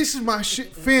 This is my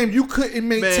shit, fam. You couldn't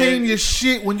maintain your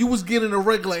shit when you was getting a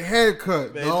regular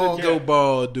haircut, Man, dog. just go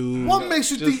bald, dude. What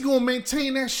makes you think you gonna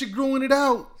maintain that shit growing it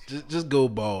out? Just go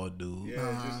bald, dude.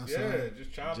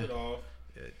 Just chop it off.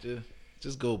 Yeah,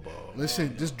 just go bald.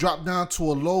 Listen, just drop down to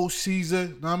a low Caesar. You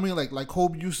know what I mean? Like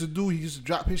Kobe used to do. He used to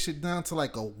drop his shit down to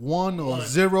like a 1 or a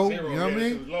 0. You know what I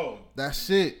mean? That's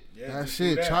it. That's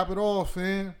it. Chop it off,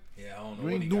 fam. Yeah, I don't know.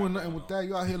 You ain't doing nothing with that.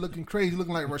 You out here looking crazy,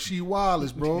 looking like Rasheed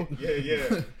Wallace, bro.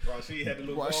 Yeah. Rasheed had the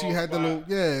little.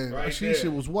 Rasheed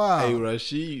shit was wild. Hey,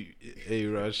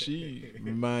 Rasheed,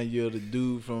 remind you of the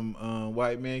dude from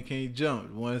White Man Can't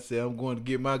Jump. The one said, "I'm going to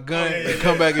get my gun and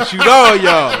come back and shoot all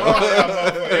y'all."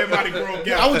 Everybody broke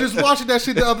out. I was just watching that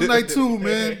shit the other night too,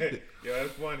 man. Yo,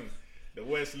 that's funny. The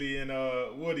Wesley and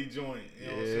Woody joint. You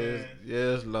know what I'm saying?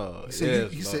 Yes, Lord.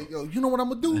 He said, "Yo, you know what I'm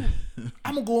gonna do?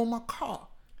 I'm gonna go in my car."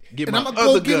 Get and my I'm gonna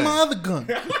other go get my other gun.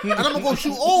 And I'm gonna go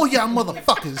shoot all y'all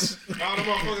motherfuckers. All the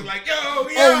motherfuckers like, yo.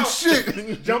 Oh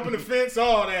shit. Jumping the fence,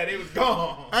 all that. It was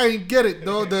gone. I ain't get it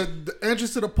though. The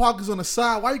entrance to the park is on the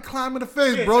side. Why you climbing the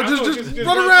fence, bro? Just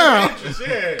run around.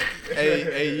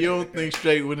 Hey, you don't think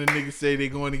straight when the niggas say they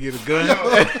going to get a gun.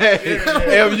 Hey,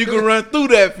 if you can run through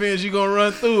that fence, you gonna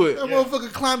run through it. That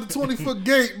motherfucker climbed the 20-foot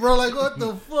gate, bro. Like, what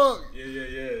the fuck?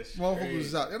 Yeah. Motherfucker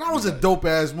was out. And that was a dope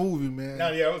ass movie, man.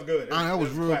 Nah, yeah, it was good.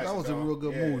 That was a real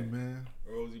good movie, man.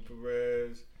 Rosie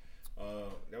Perez.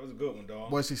 That was a good one,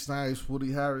 dog. Wesley Snipes, Woody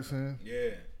Harrelson.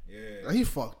 Yeah. He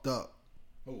fucked up.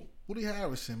 Who? Woody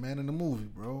Harrelson, man, in the movie,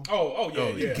 bro.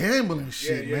 Yeah. Gambling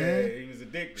shit, man. He was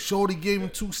addicted. Shorty gave him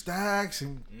 2 stacks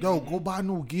and, yo, go buy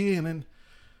new gear. And then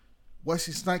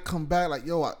Wesley Snipes come back like,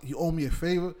 yo, you owe me a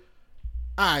favor.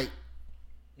 All right,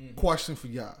 question for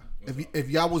y'all. If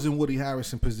y'all was in Woody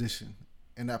Harrelson position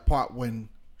in that part when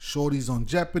Shorty's on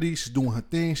Jeopardy, she's doing her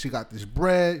thing, she got this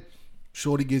bread,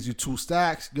 Shorty gives you 2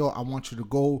 stacks, yo, I want you to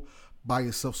go buy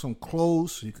yourself some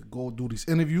clothes so you could go do this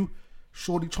interview.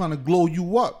 Shorty trying to glow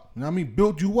you up, you know what I mean,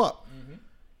 build you up.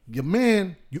 Your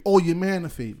man, you owe your man a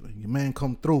favor. Your man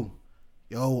come through,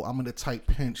 yo, I'm in a tight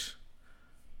pinch,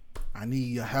 I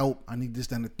need your help, I need this,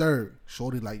 that, and the third.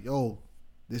 Shorty like, yo,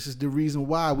 this is the reason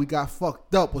why we got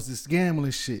fucked up, was this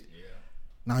gambling shit. Yeah.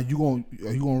 Now are you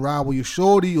gonna ride with your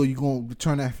shorty or you gonna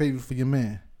return that favor for your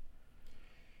man?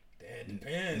 That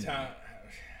depends how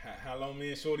long me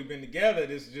and Shorty been together.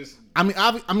 This is just. I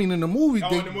mean in the movie.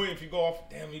 In the movie, if you go off,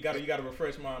 damn, you gotta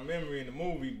refresh my memory in the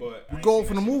movie. But we go off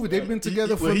in the movie. They've been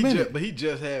together for a minute. But he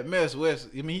just had met West.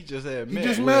 I mean, he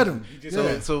just met him.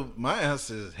 So my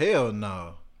answer is hell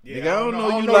no. Yeah, nigga, I don't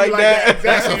know you like that.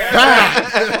 That's a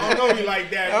fact. I don't know you like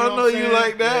that. I don't know you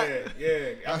like that.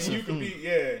 Yeah. I mean, you could be.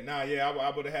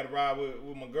 I would have had a ride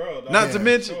with my girl. Dog. Not to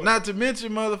mention,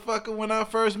 motherfucker. When I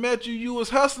first met you, you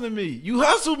was hustling me. You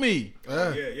hustled me.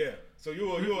 Yeah. So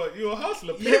you a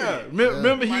hustler, period. Yeah,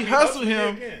 remember he Might be hustled hustling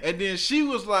him, again. and then she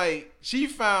was like, she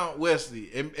found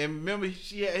Wesley, and remember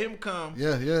she had him come,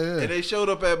 Yeah. and they showed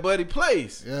up at Buddy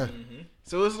Place. Yeah. Mm-hmm.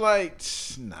 So it's like,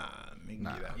 nah, nigga,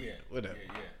 get out. Yeah. Whatever.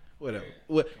 Yeah. Whatever.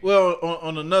 Yeah. Well,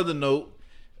 on another note,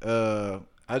 I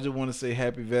just want to say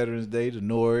Happy Veterans Day to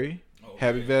Nori. Oh,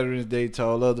 Happy yeah. Veterans Day to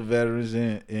all other veterans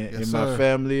in Yes, my sir.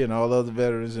 family and all other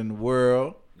veterans in the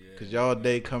world. Yeah. Cause y'all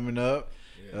day coming up.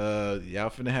 Yeah. Y'all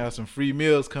finna have some free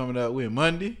meals coming up. We're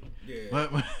Monday.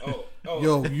 Yeah. Oh.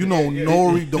 Yo, you know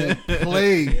Nori don't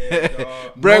play. Yeah,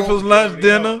 dog. Breakfast, lunch,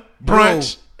 dinner,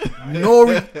 brunch.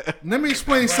 Nori, let me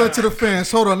explain something to the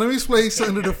fans. Hold on, let me explain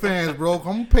something to the fans, bro. I'm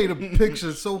gonna paint a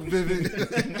picture so vivid.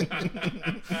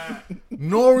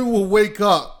 Nori will wake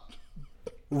up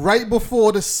right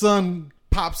before the sun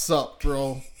pops up,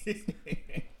 bro,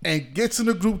 and gets in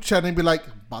the group chat and be like,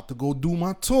 "About to go do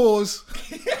my tours."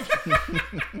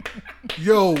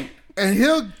 Yo, and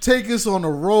he'll take us on the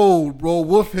road, bro,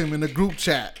 with him in the group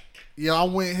chat. Yo, I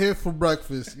went here for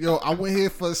breakfast. Yo, I went here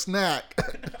for a snack.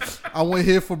 I went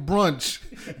here for brunch.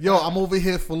 Yo, I'm over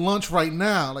here for lunch right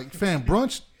now. Like, fam,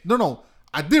 brunch? No.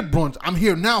 I did brunch. I'm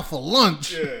here now for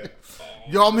lunch. Yeah.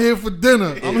 Yo, I'm here for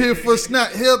dinner. I'm here for a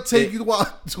snack. He'll take you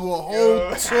out to a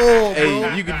whole tour, bro.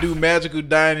 Hey, you can do magical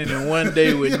dining in one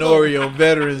day with Nori on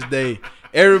Veterans Day.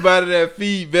 Everybody that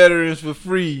feed veterans for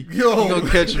free, Yo. he gonna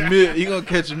catch a meal. He gonna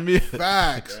catch a meal.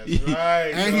 Facts. That's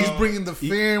right. And he's dog. bringing the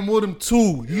fam with him,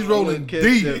 too. He's rolling Catch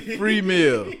deep. that free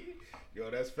meal. Yo,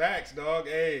 that's facts, dog.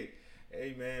 Hey,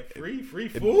 man, free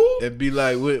food. And be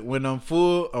like, when I'm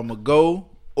full, I'ma go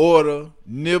order,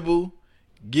 nibble,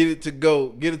 get it to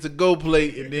go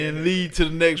plate, and then lead to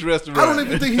the next restaurant. I don't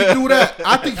even think he do that.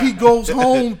 I think he goes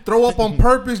home, throw up on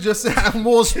purpose just to have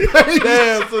more space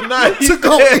Damn, so now to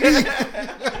go eat.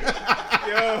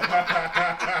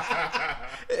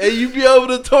 and you be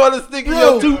over the toilet sticking Bro,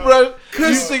 your toothbrush,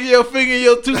 you sticking your finger in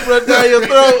your toothbrush down your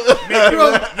throat.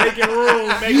 Making room.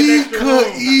 Making He extra could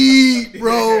room. eat,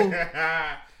 bro.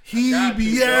 He Got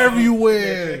be to, dog.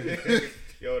 everywhere.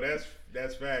 Yo,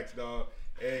 that's facts, dog.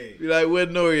 Hey. Be like, where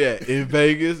Nori at? In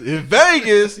Vegas? In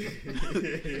Vegas?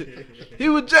 He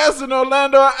was just in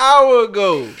Orlando an hour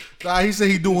ago. Nah, he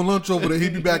said he doing lunch over there. He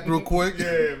be back real quick. Yeah,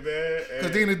 man. Hey.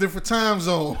 Cause they in a different time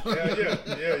zone.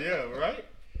 Yeah, right?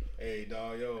 Hey,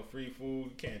 dog, yo, free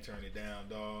food, can't turn it down,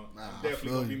 dog. Nah, I'm I definitely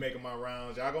feel gonna be you. making my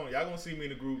rounds. Y'all gonna see me in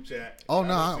the group chat. Oh Y'all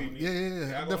no, gonna see me. yeah. Y'all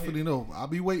I gonna definitely hit- know. I'll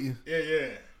be waiting. Yeah.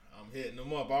 I'm hitting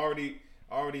them up. I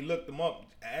already looked them up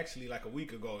actually like a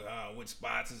week ago. Which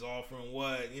spots is offering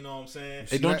what? You know what I'm saying?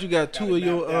 Hey, don't you got two Got of it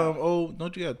your mapped out.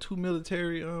 don't you got two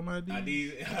military IDs?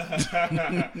 IDs.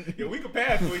 Yeah, we can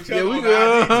pass for each Yeah, other we on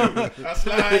can. the ID too. I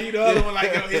slide you the other one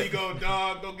like, yo, here you go,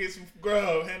 dog. Go get some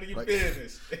grub. Handle your Like-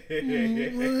 business.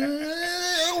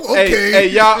 Okay. Hey,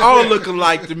 y'all all look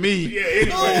alike to me. Yeah,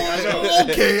 anyway, I know. Oh,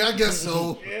 okay, I guess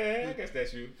so. Yeah, I guess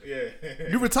that's you. Yeah.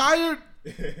 You retired?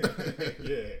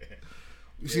 Yeah.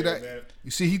 You see that? man. You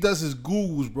see, he does his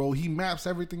Googles, bro. He maps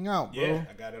everything out, bro. Yeah,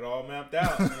 I got it all mapped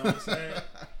out. You know what I'm saying?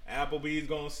 Applebee's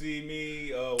gonna see me.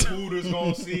 Hooters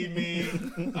gonna see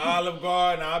me. Olive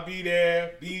Garden, I'll be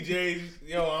there. BJ's,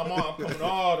 I'm coming to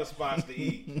all the spots to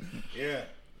eat. Yeah,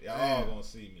 y'all all gonna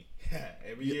see me.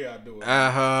 Every year I do it.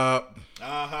 Uh-huh.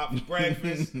 I'll hop for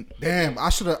breakfast. Damn, I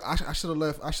should have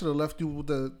left you with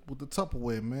the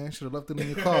Tupperware, man. Should have left it in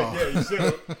your car. Yeah, you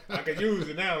should. I can use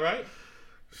it now, right?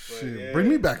 But, Shit, yeah. bring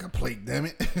me back a plate, damn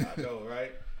it. I know,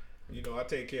 right? I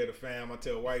take care of the fam. I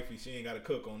tell wifey she ain't got to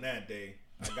cook on that day.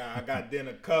 I got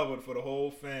dinner covered for the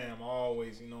whole fam.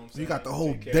 Always, you know what I'm saying? You got the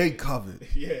whole Take care day of it. covered.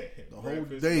 Yeah, The whole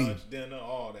breakfast, day. lunch, dinner,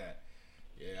 all that.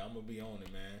 Yeah, I'm gonna be on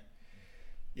it, man.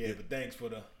 Yeah, but thanks for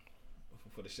the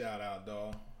shout out,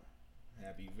 dog.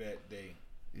 Happy Vet Day.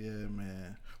 Yeah,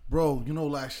 man. Bro,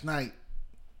 last night,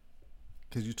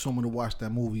 because you told me to watch that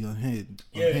movie Unhinged.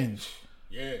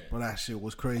 Yeah, Bro, that shit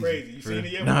was crazy. crazy. You seen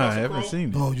it yet? Nah, I Russell haven't Crowe? seen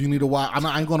it. Oh, you need to watch.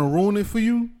 I ain't gonna ruin it for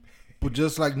you, but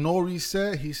just like Nori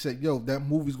said, he said, "Yo, that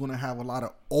movie's gonna have a lot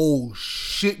of old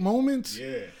shit moments."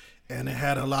 Yeah. And it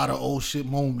had a lot of old shit I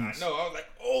moments. know. I was like,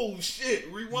 oh shit,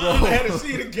 rewind. Bro. I had to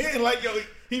see it again. Like, yo,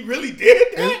 he really did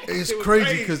that. It's It was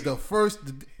crazy because the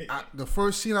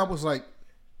first scene I was like,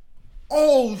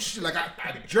 "Oh shit!" Like I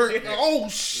jerked. Yeah. Oh The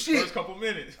shit! first couple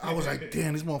minutes. I was like,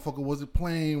 "Damn, this motherfucker wasn't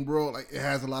playing, bro." Like it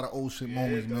has a lot of old shit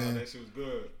moments, dog, man. That shit was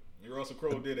good. Russell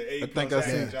Crowe did an A. I think I plus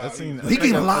seen- job. I He think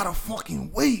gained a lot of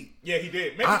fucking weight. Yeah, he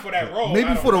did. Maybe for that role. Maybe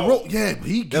I don't for the know. role. Yeah,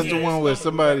 he That's gained. the one where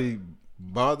somebody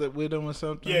bothered with him or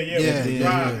something? Yeah, Yeah, he was yeah,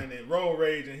 driving and road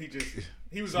rage, and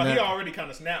he was he already kind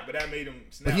of snapped, but that made him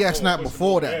snap. But he had more, snapped push him before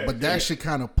more. that. Yeah, But that shit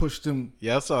kind of pushed him.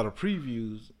 Yeah, I saw the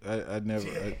previews. I never,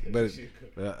 Yeah, but shit.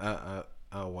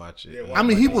 I'll watch it. Yeah, I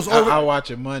mean, he was over. I'll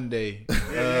watch it Monday.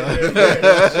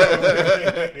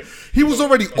 He was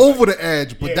already over the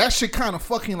edge, but Yeah. that shit kind of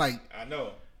fucking like I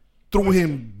know. threw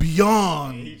him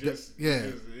beyond. He just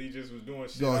he just was doing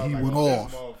shit. Yo, I was he like, went oh,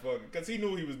 this off. motherfucker. Because he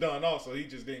knew he was done also. He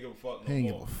just didn't give a fuck He no ain't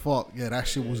more. give a fuck. Yeah, that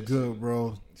shit was good,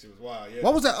 bro. Shit was wild, yeah.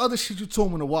 What was that other shit you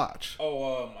told me to watch?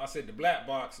 Oh, I said the Black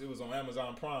Box. It was on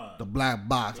Amazon Prime. The Black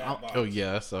Box. Black Box. Oh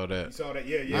yeah, I saw You that. saw that?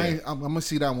 Yeah. I'm gonna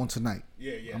see that one tonight.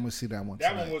 Yeah. I'm gonna see that one That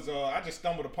tonight. one was I just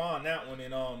stumbled upon that one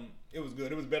and it was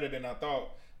good. It was better than I thought.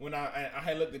 When I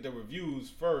had looked at the reviews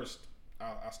first,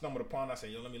 I stumbled upon. I said,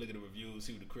 yo, let me look at the reviews,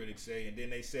 see what the critics say, and then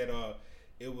they said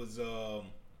it was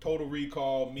Total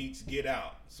Recall meets Get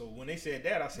Out. So when they said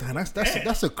that, I said, Damn, damn.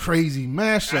 that's a crazy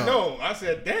mashup. I know. I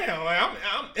said, damn, like, I'm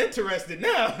interested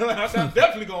now. I said, I'm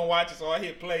definitely gonna watch it. So I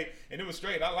hit play, and it was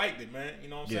straight. I liked it, man. You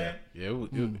know what I'm saying? Yeah, it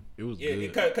was Yeah,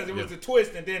 good. because it was a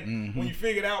twist, and then when you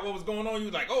figured out what was going on, you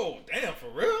was like, "Oh, damn, for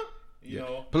real?" You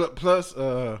know. Plus,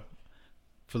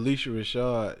 Felicia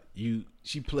Rashad,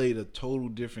 she played a total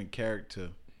different character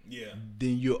Yeah.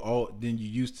 than you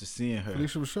used to seeing her.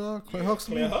 Felicia Rashad, Claire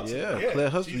Huxtable. Claire Huxtable. Yeah, Claire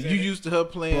Huxtable. She's You in it. used to her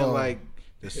playing Bro. like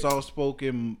the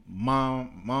soft-spoken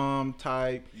mom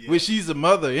type, Yeah. which she's a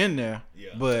mother in there,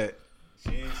 Yeah. but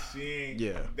She ain't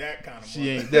Yeah. that kind of. she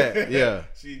mother. ain't that. Yeah,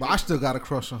 She, But I still got a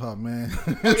crush on her, man.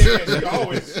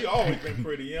 she always been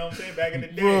pretty. You know what I'm saying? Back in the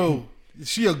day, Bro,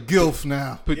 she a gilf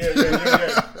now.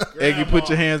 Yeah. Eggy, put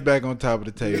your Grandma. hands back on top of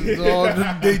the table. They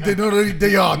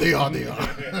are.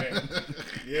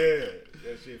 Yeah,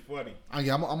 that shit funny. I'm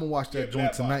gonna watch that Yeah, joint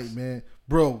Black tonight, Box. man.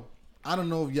 Bro, I don't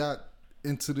know if y'all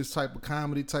into this type of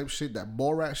comedy type shit, that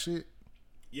Borat shit.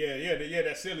 Yeah,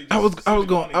 that silly. I was silly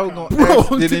going funny to comedy. Bro,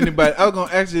 ask, I was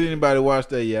gonna ask, did anybody watch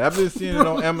that yet? I've been seeing it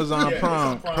on Amazon Yeah, it's Prime,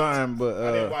 on Prime. but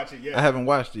I didn't watch it yet. I haven't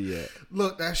watched it yet.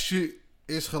 Look, that shit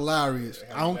is hilarious.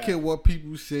 Yeah, I don't care what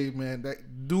people say, man. That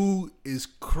dude is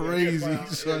crazy, Yeah,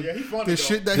 son. yeah, he funny, the though.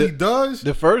 shit that he does.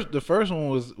 The first one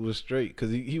was straight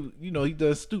because he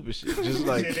does stupid shit just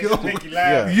like Yeah, they just make you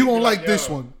laugh. Yeah. You gonna You're like this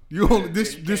yo. one? You gonna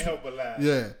this you this? can't help but laugh.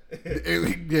 Yeah,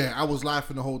 yeah. I was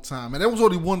laughing the whole time, and there was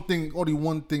only one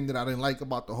thing that I didn't like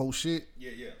about the whole shit.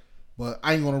 Yeah. But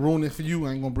I ain't gonna ruin it for you.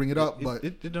 I ain't gonna bring it up. But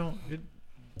it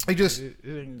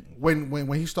ain't.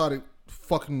 when he started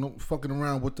fucking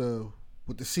around with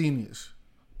the seniors,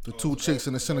 the two chicks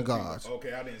in the synagogues.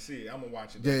 Okay, I didn't see it. I'm gonna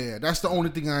watch it. Yeah, that's the only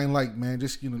thing I ain't like, man.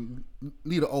 Just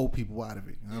leave the old people out of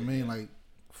it. You know what I mean, like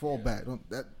fall back. Don't,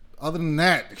 that other than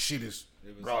that, the shit is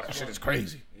bro. That shit is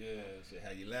crazy. Yeah, shit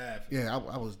had you laughing. Yeah,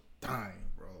 I was dying,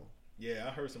 bro. Yeah, I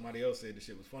heard somebody else say the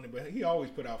shit was funny, but he always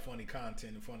put out funny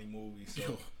content and funny movies.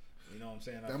 So you know what I'm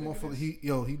saying? That motherfucker,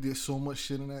 he did so much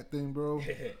shit in that thing, bro.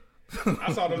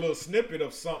 I saw the little snippet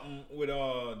of something with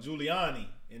Giuliani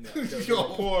and the Yo.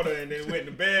 reporter, and then went in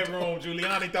the bedroom.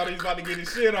 Giuliani thought he was about to get his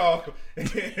shit off.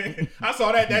 I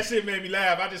saw that. That shit made me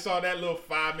laugh. I just saw that little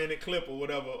 5-minute clip or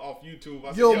whatever off YouTube.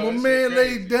 I said, Yo, my this man shit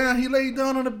crazy. laid down. He laid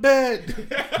down on the bed.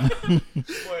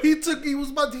 He was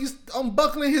about to. He's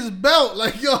unbuckling his belt.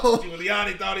 Like, yo,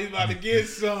 Giuliani thought he was about to get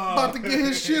some. about to get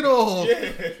his shit off.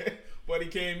 Yeah. But he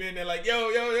came in there like, yo,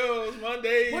 it's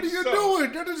Monday. What are you so-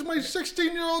 doing? That is my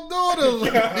 16-year-old daughter.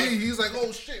 Like, he's like,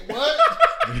 oh shit, what?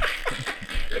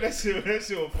 Yeah, that shit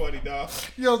was funny, dog.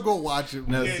 Yo, go watch it,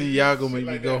 Now man. see, y'all gonna shit make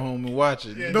me like go that. home and watch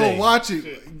it. Yeah. today. No, watch Shit.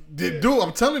 it. Dude,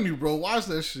 I'm telling you, bro, watch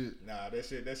that shit. Nah, that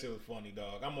shit was funny,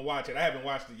 dog. I'm gonna watch it. I haven't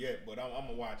watched it yet, but I'm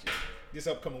gonna watch it. This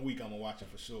upcoming week, I'm gonna watch it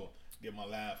for sure. Get my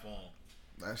laugh on.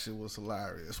 That shit was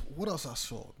hilarious. What else I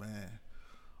saw, man?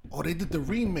 Oh, they did the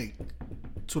remake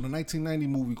to the 1990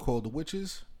 movie called The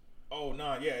Witches. Oh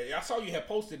nah, yeah. I saw you had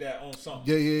posted that on something.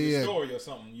 Yeah, Your yeah. story or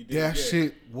something. You did. That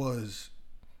shit was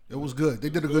good. They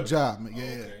did a good job, man. Yeah,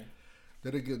 okay.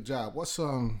 they did a good job. What's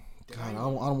God, I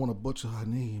don't want to butcher her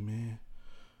name, man.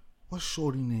 What's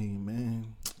Shorty name,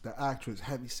 man? The actress,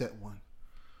 heavyset one.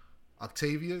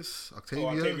 Octavia.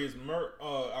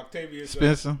 Octavius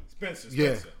Spencer. Spencer.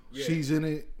 Yeah, Yeah. she's in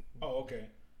it. Oh, okay.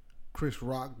 Chris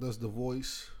Rock does the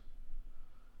voice.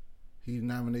 He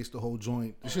nominates the whole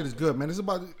joint. The shit is good, man. It's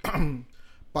about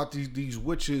about these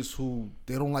witches who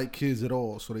they don't like kids at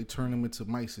all, so they turn them into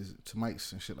mice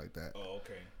and shit like that. Oh,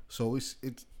 okay. So it's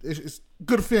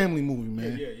good family movie,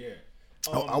 man. Yeah.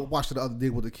 I watched it the other day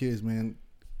with the kids, man.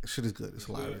 Shit is good. It's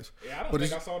hilarious. Yeah, I don't But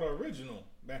think I it's- saw the original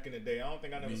back in the day. I don't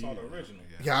think I never saw the original.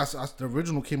 Yeah, the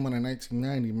original came out in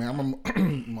 1990, man. I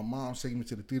remember my mom taking me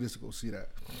to the theaters to go see that.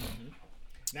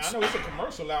 Now I know it's a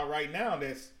commercial out right now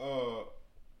that's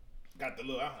got the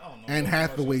little I don't know. Anne what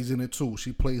Hathaway's in it too.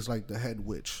 She plays like the head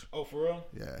witch. commercial. Oh, for real?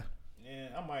 Yeah, Yeah,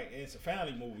 I might. It's a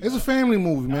family movie. it's a family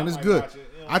movie, man. I It's might good. watch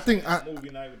it, you know I think what I'm saying? Movie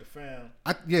night with the fam.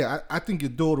 I think your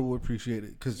daughter will appreciate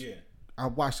it because Yeah. I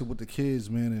watched it with the kids,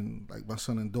 man, and like my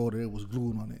son and daughter, it was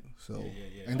glued on it. So,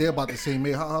 Yeah. and they're about the same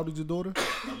age. How old is your daughter?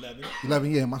 11.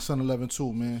 11. Yeah, my son 11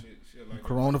 too, man. Shit like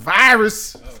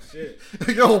Coronavirus. oh shit.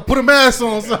 Yo, put a mask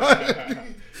on, son.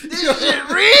 This shit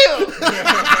real.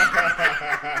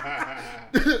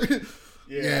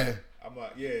 Yeah.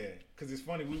 Cause it's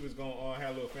funny. We was gonna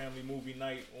have a little family movie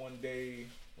night one day.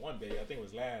 I think it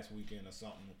was last weekend or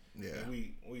something. Yeah. And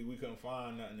we couldn't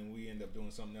find nothing, and we ended up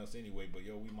doing something else anyway. But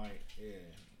yo, we might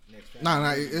next. family Nah,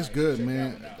 movie it's night, good, check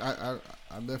man. that one out.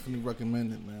 I definitely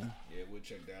recommend it, man. Yeah, we'll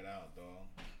check that out, dog.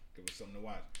 Give us something to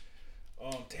watch.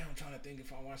 Damn, I'm trying to think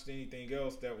if I watched anything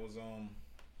else that was Damn,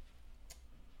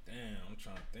 I'm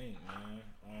trying to think, man.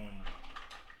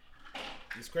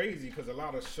 It's crazy because a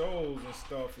lot of shows and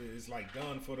stuff is like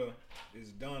done for the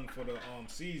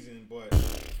season, but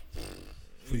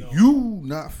For you,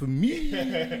 not for me,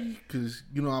 because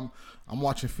you know I'm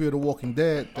watching Fear the Walking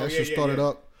Dead. That shit started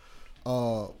up.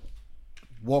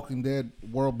 Walking Dead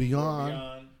World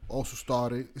Beyond also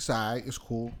started. It's alright. It's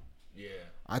cool. Yeah.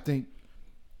 I think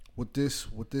with this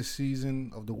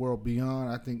season of the World Beyond,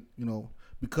 I think, you know,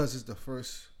 because it's the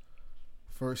first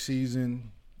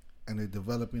season and they're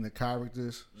developing the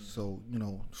characters, so, you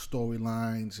know,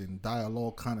 storylines and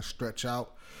dialogue kind of stretch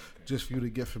out just for you to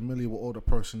get familiar with all the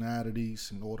personalities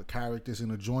and all the characters in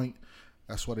the joint.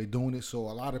 That's why they're doing it. So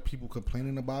a lot of people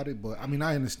complaining about it, but I mean,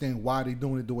 I understand why they're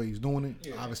doing it the way he's doing it.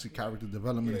 Yeah. Obviously, character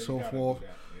development and so you gotta forth. do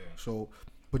that, yeah. So,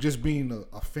 but just being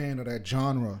a fan of that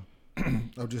genre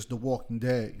of just The Walking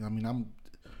Dead. I mean, I'm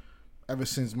ever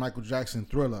since Michael Jackson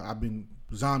Thriller, I've been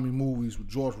zombie movies with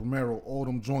George Romero, all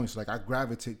them joints. Like I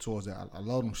gravitate towards that. I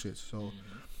love them shits. So,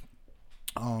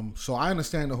 so I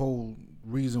understand the whole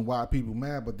reason why people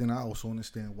mad, but then I also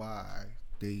understand why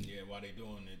they why they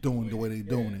doing it the way they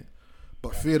doing it.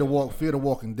 But Fear the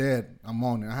Walking Dead, I'm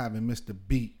on it. I haven't missed a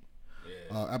beat.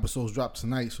 Episodes dropped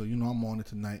tonight, so you know I'm on it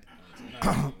tonight.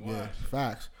 Yeah,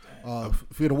 facts.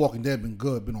 Fear the Walking Dead been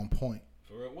good, been on point.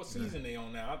 For real? What season they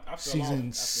on now? I fell off Season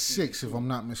after 6, if I'm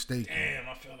not mistaken. Damn,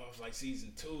 I fell off like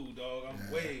season 2, dog.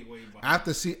 I'm way behind.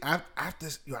 After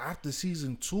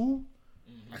season 2,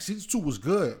 like season 2 was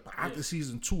good, but after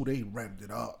season 2 they revved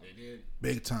it up. They did.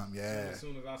 Big time, yeah. As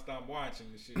soon as I stopped watching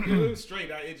the shit, it was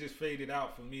straight. It just faded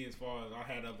out for me as far as I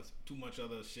had too much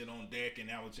other shit on deck, and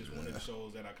that was just one of the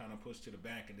shows that I kind of pushed to the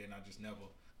back, and then I just never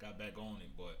got back on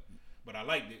it. But I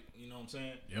liked it. You know what I'm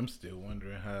saying? Yeah, I'm still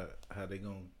wondering how they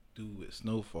gonna do with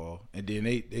Snowfall, and then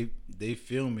they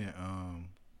filming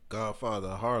Godfather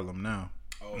of Harlem now.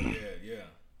 Oh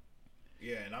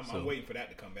yeah. And I'm waiting for that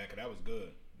to come back. 'Cause that was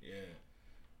good. Yeah,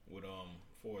 with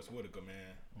Forrest Whitaker,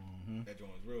 man. That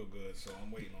joint was real good. So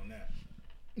I'm waiting on that.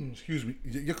 Excuse me,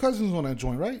 your cousin's on that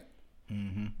joint, right?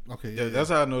 Mm-hmm. Okay, yeah. That's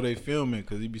how I know they filming,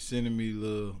 because he be sending me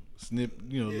little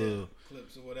little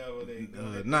clips or whatever they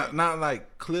not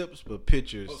like clips, but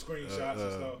pictures. Oh, screenshots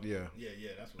and stuff. Yeah,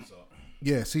 that's what's up.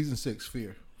 Yeah, season 6,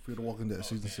 Fear the Walking Dead,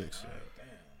 season 6. Right,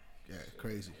 damn. Yeah,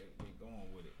 crazy. We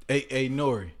going with it. Hey,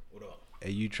 Nori. What up?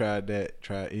 Hey, you tried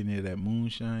any of that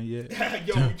moonshine yet?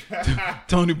 Yo, we tried.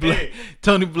 Tony Black.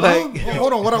 Tony Black.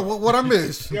 Hold on, what I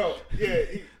missed? Yo, yeah,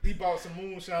 he bought some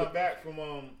moonshine back from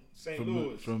St.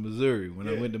 Louis. From Missouri. When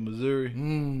I went to Missouri,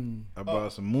 I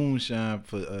bought some moonshine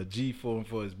for G for him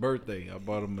for his birthday. I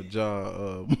bought him a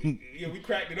jar. Yeah, we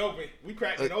cracked it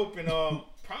open.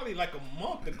 Probably like a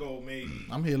month ago, maybe.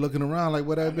 I'm here looking around like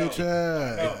where that bitch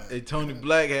at. Hey, Tony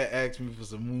Black had asked me for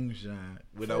some moonshine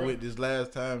when I went this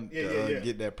last time to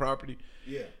get that property.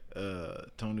 Yeah.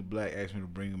 Tony Black asked me to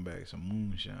bring him back some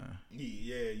moonshine.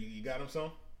 Yeah, you got him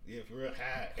some? Yeah, for real.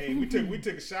 Hey, we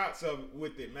took shots of it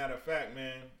with it. Matter of fact,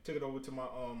 man, took it over to my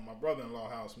brother-in-law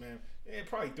house, man. Yeah,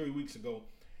 probably 3 weeks ago,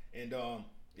 and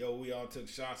we all took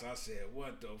shots. I said,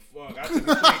 "What the fuck?" I took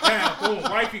it straight down. Boom.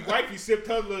 Wifey sipped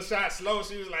her little shot slow.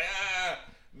 She was like, "Ah."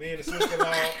 Me and the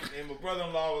sister-in-law and my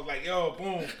brother-in-law was like, "Yo,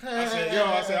 boom." I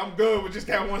said, "I'm good with just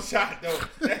that one shot though.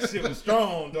 That shit was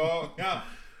strong, dog." Yeah.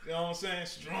 You know what I'm saying?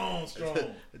 Strong.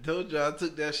 I told you I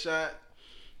took that shot.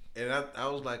 And I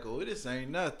was like, oh, this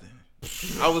ain't nothing.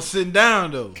 I was sitting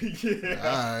down, though. Yeah.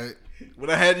 All right. When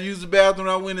I had to use the bathroom,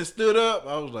 I went and stood up.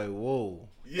 I was like, whoa.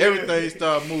 Yeah. Everything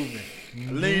started moving.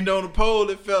 I leaned on the pole.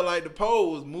 It felt like the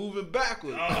pole was moving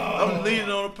backwards. Oh. I'm leaning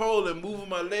on the pole and moving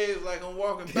my legs like I'm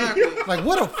walking backwards. Like,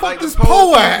 where the fuck like this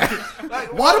pole at?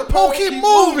 Like, why the pole keep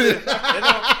moving?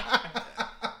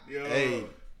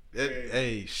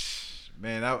 Hey,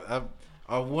 man,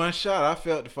 I one shot, I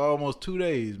felt it for almost 2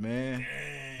 days, man.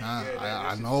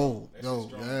 I know. Yo,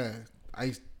 yeah.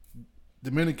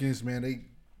 Dominicans, man,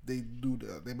 they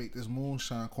make this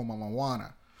moonshine called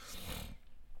marijuana.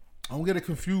 I don't get it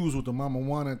confused with the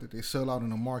marijuana that they sell out in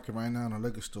the market right now in the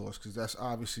liquor stores, because that's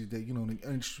obviously that, you know, the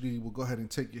industry will go ahead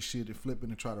and take your shit and flip it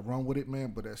and try to run with it,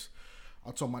 man. But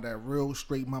I'm talking about that real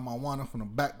straight marijuana from the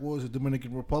backwoods of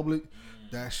Dominican Republic.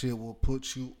 That shit will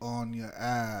put you on your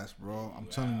ass, bro. I'm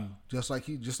telling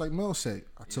you, just like Mel said,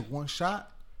 I took one shot,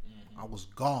 I was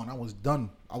gone. I was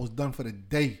done. I was done for the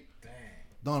day. Dang.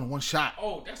 Done, one shot.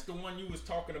 Oh, that's the one you was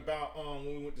talking about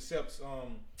when we went to Sep's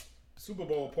Super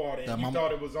Bowl party, and That you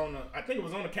thought it was on the. I think it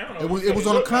was on the counter. It was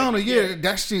on the counter, yeah.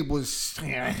 That shit was.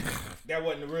 That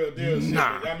wasn't the real deal.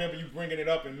 Nah. I remember you bringing it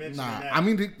up and mentioning that. I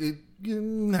mean,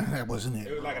 that wasn't it.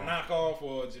 It was like a bro. knockoff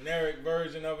or a generic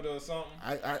version of it or something.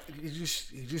 It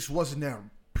just wasn't that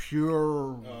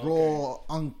pure, raw,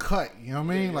 uncut. You know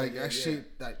what I mean? Like that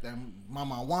shit, that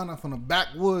marijuana from the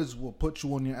backwoods will put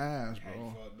you on your ass, bro.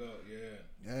 Hey, fucked up, yeah.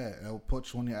 Yeah, that will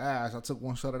put you on your ass. I took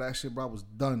one shot of that shit, bro. I was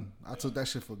done. I took that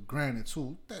shit for granted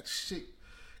too. That shit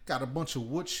got a bunch of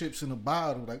wood chips in the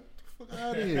bottle. Like, get the fuck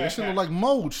out of here. That shit look like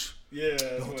mulch. Yeah.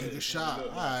 Yo, take a shot. All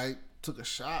right, took a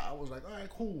shot. I was like, all right,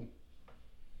 cool.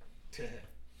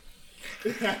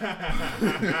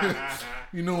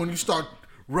 You know when you start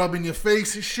rubbing your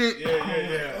face and shit.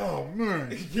 Yeah. Oh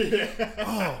man. Yeah.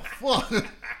 Oh fuck.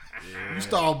 You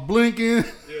start blinking.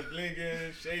 You're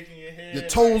blinking, shaking your head. Your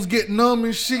toes get numb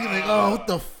and shit. Like, oh, what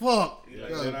the fuck? Yeah,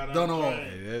 get out Done on the all.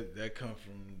 train. Hey, that come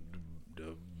from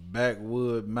the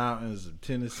backwood mountains of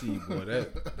Tennessee, boy.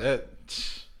 That Yeah,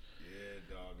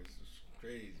 dog, it's just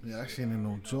crazy. Yeah, that shit ain't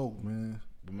no joke, man.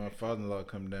 when my father-in-law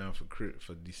come down for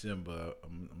December,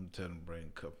 I'm telling him to bring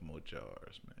a couple more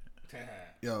jars, man.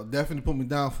 Yo, definitely put me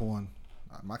down for one.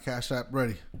 My Cash App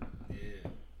ready. Yeah.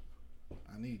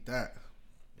 I need that.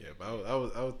 Yeah, but I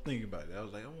was thinking about it. I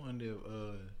was like, I wonder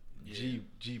if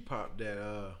G popped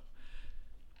that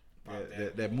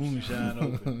moonshine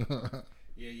open.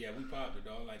 Yeah, we popped it,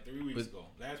 dog, like 3 weeks ago.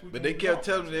 Last week. But they kept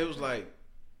telling me, they was like,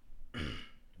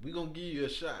 we gonna give you a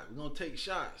shot. We're gonna take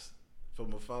shots for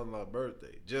my father-in-law's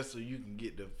birthday just so you can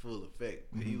get the full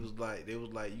effect. Mm-hmm. They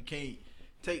was like, you can't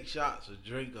take shots or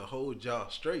drink a whole jar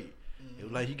straight. Mm-hmm. It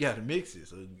was like, you gotta mix it.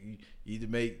 So you either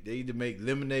make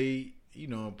lemonade,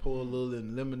 and pour a little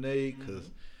in lemonade,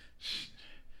 cause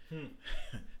damn,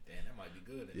 that might be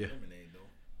good. Lemonade though.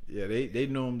 Yeah, they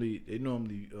normally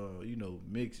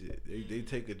mix it. They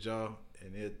take a jar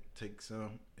and they'll take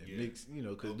some and mix,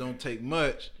 cause it don't take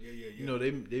much. Yeah.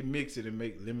 They mix it and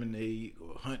make lemonade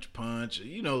or hunch punch,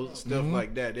 or, stuff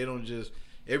like that. They don't just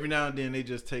every now and then they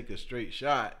just take a straight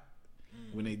shot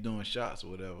when they doing shots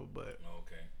or whatever. But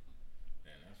okay,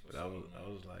 man, that's what I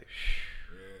was like,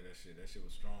 yeah, that shit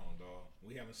was strong, dog.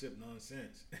 We haven't sipped none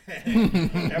since.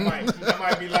 that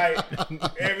might be like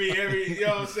every you know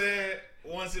what I'm saying.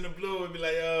 Once in the blue, it'd be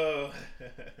like,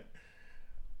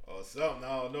 or something.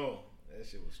 I don't know. That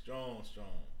shit was strong.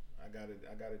 I got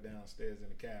it downstairs in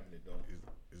the cabinet, though.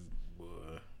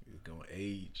 It's gonna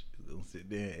age. It's gonna sit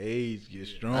there and age, get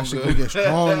stronger. That shit gonna get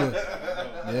stronger.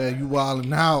 Yeah, you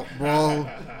wilding out, bro.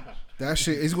 That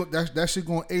shit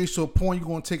gonna age to a point. You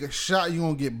gonna take a shot. You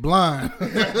gonna get blind.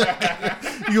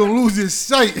 You gonna lose your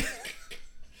sight.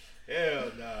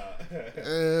 Hell nah.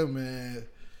 Yeah, man.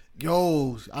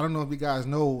 Yo, I don't know if you guys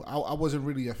know, I wasn't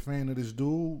really a fan of this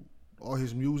dude or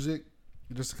his music.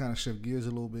 Just to kind of shift gears a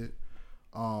little bit.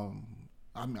 I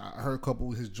heard a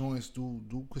couple of his joints.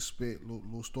 Dude could spit,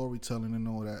 little storytelling and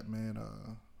all that, man.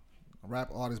 A rap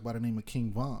artist by the name of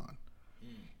King Von.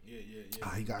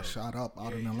 Yeah. He got shot up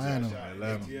out in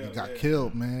Atlanta. He got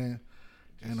killed, man.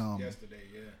 Just and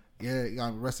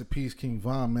yesterday, rest in peace, King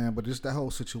Von, man. But just that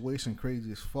whole situation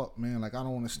crazy as fuck, man. Like, I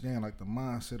don't understand, like, the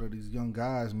mindset of these young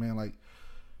guys, man. Like,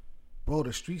 bro,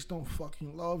 the streets don't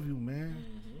fucking love you, man.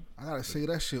 I gotta say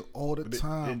that shit all the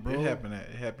time, bro. It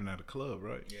happened at a club,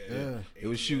 right? Yeah. It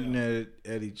was shooting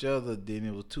at each other. Then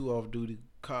it was 2 off-duty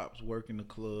cops working the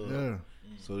club. Yeah.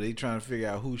 So they trying to figure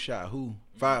out who shot who.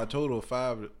 A total of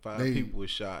five people was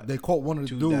shot. They caught one of the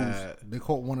 2 dudes. died. They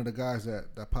caught one of the guys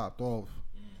that popped off.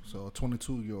 So a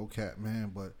 22-year-old cat,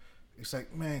 man. But it's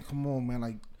like, man, come on, man.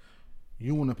 Like,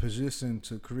 you in a position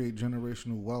to create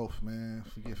generational wealth, man.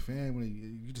 For your family,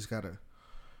 you just gotta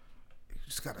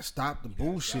stop the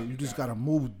bullshit. You just gotta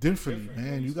move differently,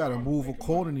 man. You gotta move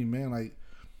accordingly, man. Like,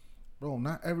 bro,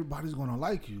 not everybody's gonna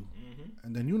like you.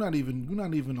 And then you're not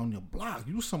even on your block.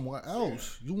 You somewhere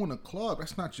else. You in a club.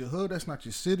 That's not your hood. That's not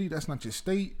your city. That's not your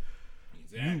state.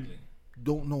 Exactly. You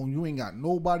don't know. You ain't got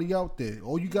nobody out there.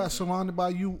 All you got surrounded by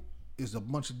you is a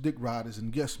bunch of dick riders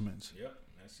and guessmans. Yep,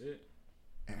 that's it.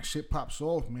 And shit pops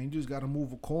off, man. You just gotta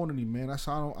move accordingly, man. That's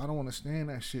how I don't understand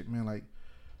that shit, man. Like,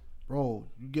 bro,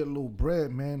 you get a little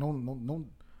bread, man.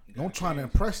 Don't try to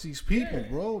impress these people,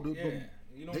 bro.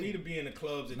 You don't need to be in the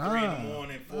clubs at Nah, 3 in the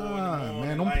morning, 4 in the morning.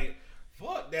 man, Like,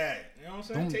 fuck that. You know what I'm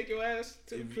saying? Take your ass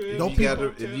to the crib.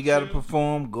 If you gotta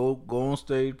perform, go on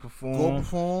stage, perform. Go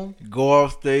perform. Go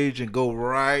off stage and go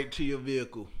right to your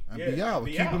vehicle. And be out.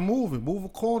 Keep it moving. Move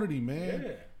accordingly, man.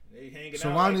 Yeah. They hanging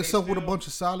Surround out like yourself with a still- bunch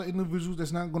of solid individuals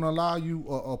that's not gonna allow you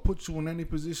or put you in any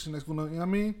position that's gonna, you know what I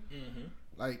mean? Mm-hmm.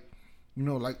 Like, you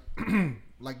know, like,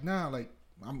 like now, like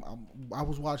I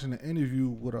was watching an interview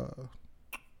with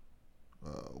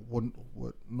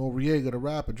with Noriega, the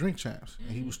rapper, Drink Champs,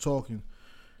 and he was talking,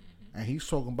 and he's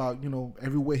talking about, you know,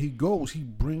 everywhere he goes, he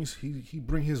bring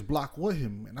his block with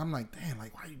him, and I'm like, damn,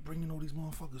 like, why you bringing all these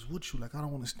motherfuckers with you? Like, I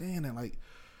don't understand that, like,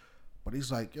 but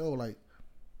he's like, yo, like,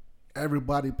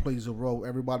 everybody plays a role,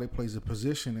 everybody plays a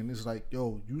position, and it's like,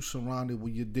 yo, you surrounded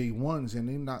with your day ones, and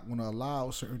they're not gonna allow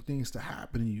certain things to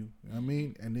happen to you. You know what I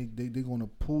mean? And they're gonna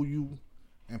pull you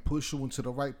and push you into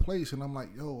the right place. And I'm like,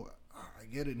 yo, I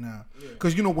get it now.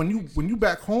 Because you know, when you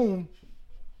back home,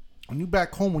 when you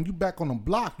back on the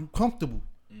block, you comfortable.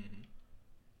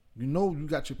 You know, you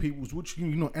got your peoples with you.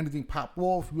 You know, anything pop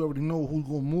off, you already know who's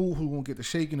gonna move, who's gonna get the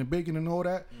shaking and baking and all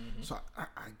that. So I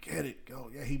get it,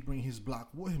 yo. Yeah, he bring his block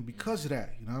with him because of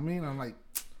that. You know what I mean? I'm like,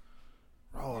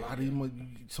 bro,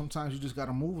 sometimes you just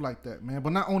gotta move like that, man.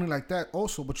 But not only like that,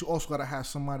 also, but you also gotta have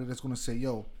somebody that's gonna say,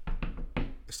 yo,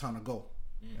 it's time to go.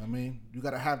 You know what I mean? You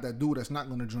gotta have that dude that's not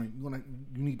gonna drink. You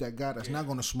need that guy that's not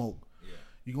gonna smoke.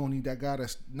 You're gonna need that guy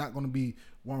that's not gonna be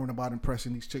worrying about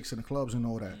impressing these chicks in the clubs and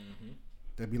all that.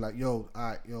 They'd be like, yo, all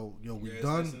right, yo, we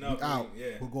done, we out.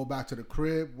 We'll go back to the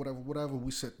crib, whatever. We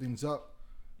set things up.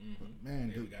 But man,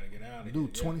 dude, we gotta get out of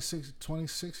dude, here.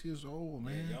 26 years old,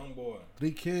 man. Yeah, young boy.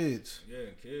 3 kids.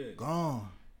 Yeah, kids. Gone.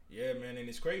 Yeah, man, and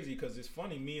it's crazy because it's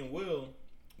funny. Me and Will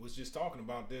was just talking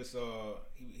about this.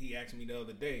 He asked me the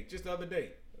other day,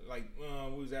 like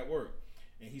we was at work,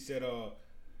 and he said, yo,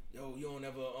 you don't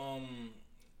ever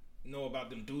know about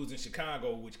them dudes in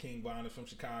Chicago, which King Von is from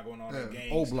Chicago and all that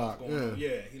gang old stuff block, going on.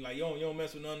 Yeah, he like, you don't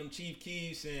mess with none of them Chief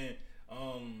Keefs and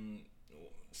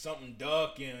something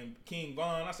Duck and King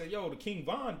Von. I said, yo, the King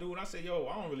Von dude. I said, yo,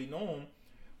 I don't really know him,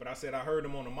 but I said I heard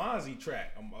him on a Mozzie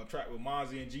track, a track with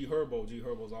Mozzie and G Herbo. G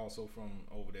Herbo's also from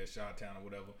over there, Chi-Town or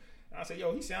whatever. And I said,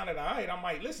 yo, he sounded alright. I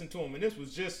might listen to him. And this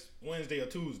was just Wednesday or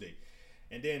Tuesday.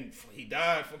 And then he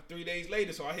died for 3 days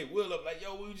later. So I hit Will up like,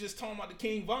 yo, we were just talking about the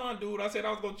King Von dude. I said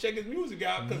I was going to check his music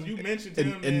out because you mentioned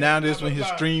him. And now this when his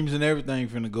streams and everything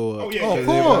finna go up. Oh, yeah. of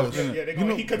course. They're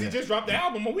going because he just dropped the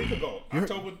album a week ago.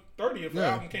 October 30th, the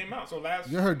album came out. So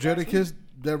You heard Jadakiss,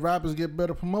 that rappers get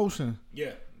better promotion.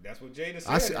 Yeah, that's what Jada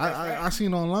said. I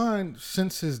seen online,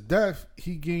 since his death,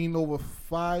 he gained over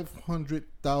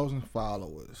 500,000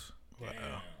 followers. Wow.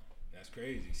 That's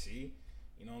crazy, see?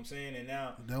 You know what I'm saying? And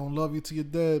now They don't love you till you're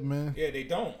dead, man. yeah, they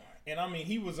don't. And I mean,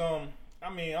 he was I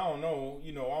don't know,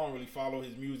 I don't really follow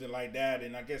his music like that,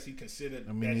 and I guess he considered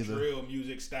that drill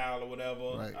music style or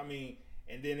whatever. Right. I mean,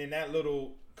 and then in that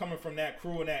little coming from that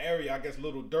crew in that area, I guess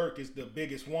Lil Durk is the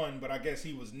biggest one, but I guess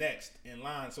he was next in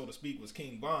line, so to speak, was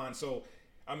King Von. So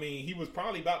I mean, he was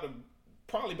probably about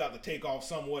to take off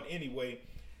somewhat anyway,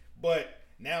 but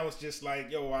now it's just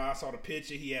like, yo, I saw the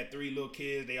picture. He had 3 little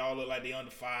kids. They all look like they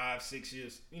under 5, 6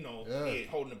 years. He had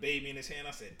holding a baby in his hand.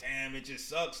 I said, damn, it just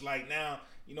sucks. Like now,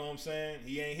 you know what I'm saying?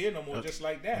 He ain't here no more, just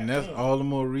like that. And that's all the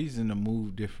more reason to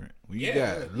move different. When you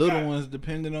got little ones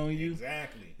depending on you,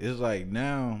 exactly. It's like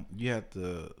now you have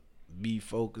to be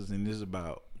focused, and it's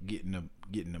about getting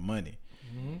the money.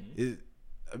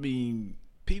 I mean,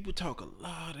 people talk a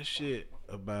lot of shit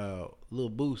about Lil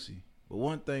Boosie, but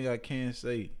one thing I can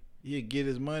say. He'll get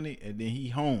his money and then he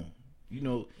home. You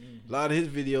know, a lot of his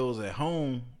videos at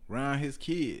home around his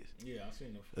kids. Yeah, I've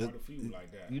seen quite a few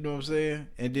like that. You know what I'm saying?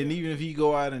 And then even if he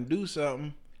go out and do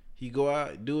something, he go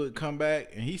out, do it, come back,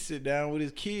 and he sit down with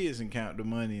his kids and count the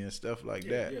money and stuff like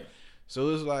that. Yeah. So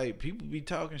it's like people be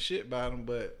talking shit about him,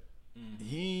 but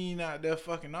he ain't out there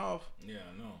fucking off. Yeah,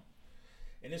 I know.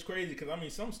 And it's crazy because, I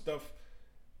mean, some stuff...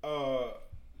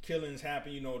 killings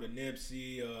happen, the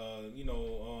Nipsey,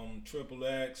 Triple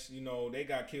X, they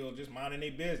got killed just minding their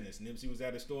business. Nipsey was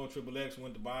at a store, Triple X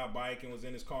went to buy a bike and was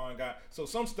in his car and so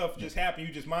some stuff just happened,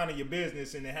 you just minding your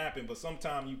business and it happened, but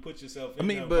sometimes you put yourself in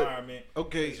the environment,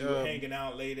 you're hanging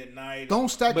out late at night. Don't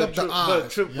stack up the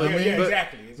odds.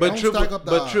 Exactly. But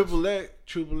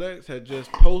Triple X had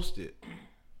just posted.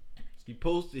 He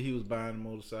posted he was buying a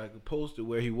motorcycle, posted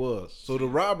where he was. So the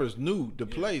robbers knew the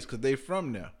place because they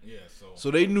from there. Yeah,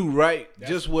 so they knew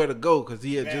just where to go because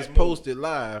he had just posted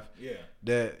live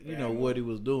that, what he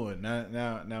was doing.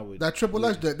 Now with that Triple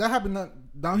X, that happened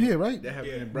down here, right? That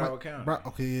happened in Broward County.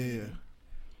 Okay,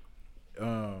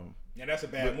 yeah. Yeah, that's a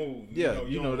bad move. Yeah,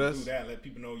 you know don't that's do that. Let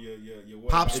people know your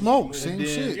Pop whereabouts. Smoke, You same move.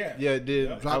 shit. Yeah, it did.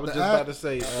 Yep. I was Drop just the about to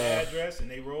say. Got the address and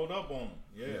they rolled up on them.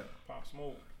 Yeah, Pop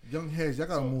Smoke. Young heads, y'all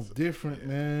gotta move different,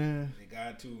 man. They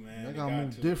got to, man. Y'all They gotta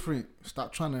move different.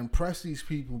 Stop trying to impress these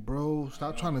people, bro.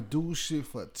 Stop trying to do shit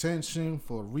for attention,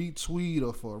 for a retweet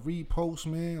or for a repost,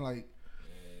 man. Like,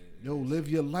 yo, live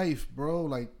your life, bro.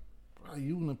 Like, bro,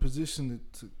 you in a position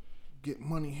to get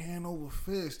money hand over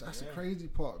fist. That's the crazy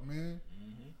part, man.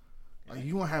 Like,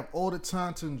 you don't have all the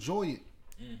time to enjoy it.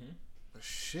 But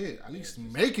shit, at least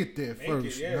make it there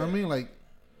first. You know what I mean? Like,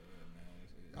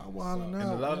 y'all wilding out.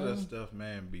 And a lot man. of that stuff,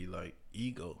 man, be like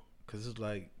ego. Cause it's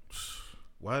like,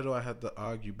 why do I have to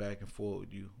argue back and forth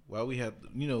with you? Why we have,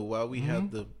 why we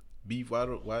have the beef? Why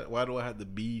do I have to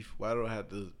beef? Why do I have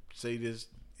to say this?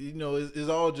 It's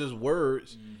all just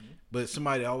words, but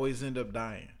somebody always end up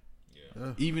dying.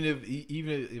 Yeah. Even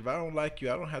if I don't like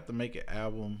you, I don't have to make an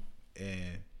album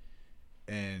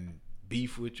and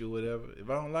beef with you or whatever. If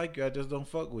I don't like you, I just don't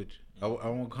fuck with you. I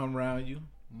won't come around you.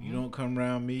 You don't come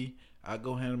around me. I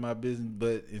go handle my business.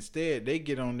 But instead, they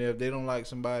get on there. If they don't like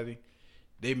somebody,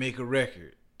 they make a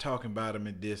record talking about them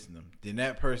and dissing them. Then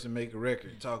that person make a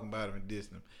record talking about them and dissing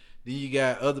them. Then you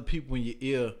got other people in your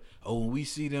ear. Oh, when we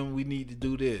see them, we need to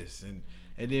do this.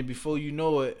 And then before you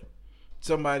know it,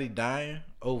 somebody dying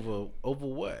over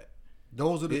what?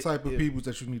 Those are the type of people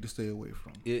that you need to stay away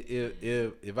from.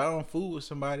 If I don't fool with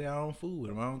somebody, I don't fool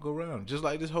with them. I don't go around them. Just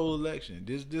like this whole election.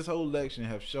 This whole election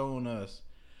have shown us,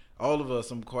 all of us,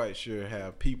 I'm quite sure,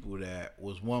 have people that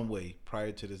was one way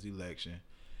prior to this election,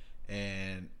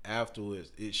 and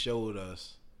afterwards it showed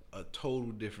us a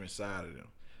total different side of them.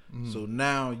 So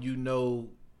now you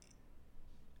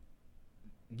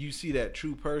see that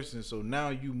true person. So now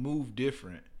you move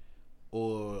different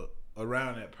or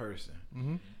around that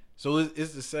person. So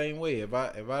it's the same way. If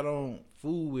I don't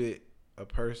fool with a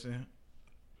person,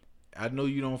 I know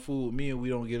you don't fool with me, and we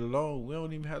don't get along. We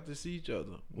don't even have to see each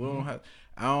other.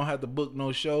 I don't have to book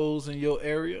no shows in your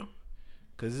area,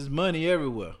 cause there's money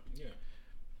everywhere. Yeah.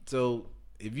 So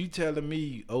if you telling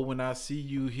me, oh, when I see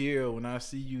you here, when I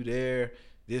see you there,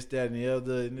 this, that, and the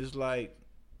other, and it's like,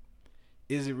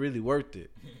 is it really worth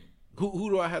it? Who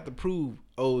do I have to prove?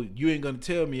 Oh, you ain't gonna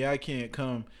tell me I can't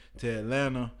come to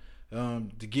Atlanta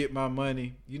to get my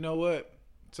money. You know what?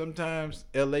 Sometimes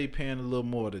LA paying a little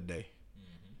more today.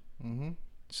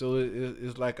 So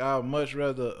it's like I'd much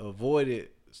rather avoid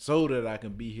it so that I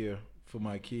can be here for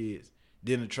my kids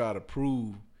than to try to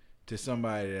prove to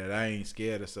somebody that I ain't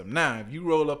scared of something. Now, if you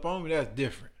roll up on me, that's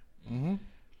different.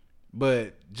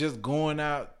 But just going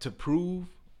out to prove,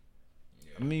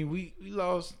 I mean, we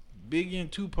lost Biggie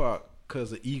and Tupac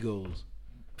because of egos.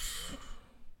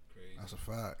 That's a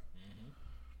fact.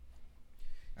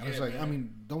 And it's like, man. I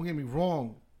mean, don't get me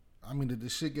wrong. I mean, did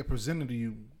this shit get presented to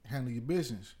you, handle your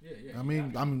business. I mean,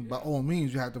 by all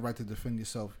means, you have the right to defend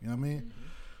yourself. You know what I mean?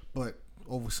 But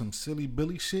over some silly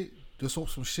Billy shit, just over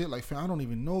some shit like, fam, I don't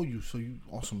even know you, so you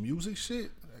on some music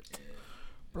shit, like,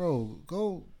 bro,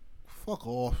 go fuck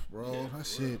off, bro.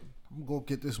 That's it. I'm gonna go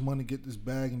get this money, get this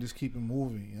bag, and just keep it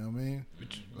moving. You know what I mean?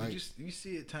 Like, you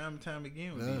see it time and time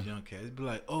again with these young cats. It be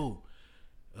like, oh,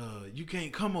 you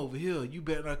can't come over here. You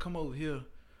better not come over here.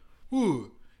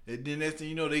 Ooh. And then next thing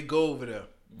you know, they go over there.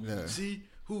 Yeah. See,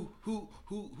 who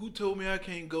told me I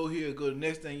can't go here? Go. The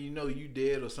next thing you know, you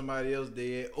dead or somebody else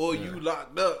dead, or you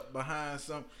locked up behind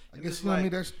some. I guess you know what I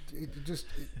mean. That's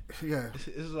yeah.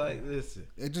 It's like, listen.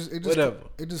 It just whatever.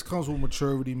 It just comes with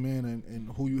maturity, man, and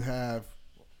who you have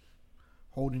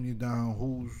holding you down.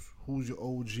 Who's your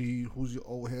OG? Who's your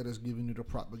old head that's giving you the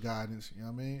proper guidance? You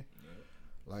know what I mean?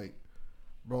 Yeah. Like,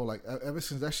 bro, like ever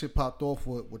since that shit popped off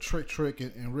with Trick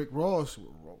and Rick Ross,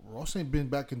 Ross ain't been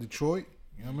back in Detroit.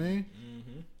 You know what I mean?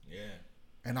 Yeah.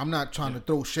 And I'm not trying to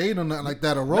throw shade on nothing like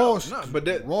that or Ross. No,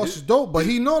 but Ross is dope, but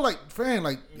he know, like, fan,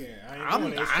 like,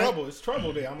 it's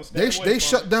trouble there. I'm gonna stay away they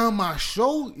shut down my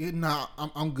show. Nah,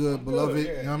 I'm good, beloved.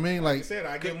 Yeah. You know what I mean? Like, I said,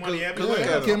 I get money I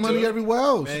everywhere. get money everywhere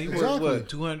else. Man, he exactly. worth what?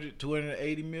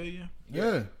 280 million?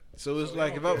 Yeah. So it's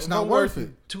like if it's not worth it.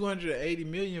 280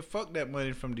 million, fuck that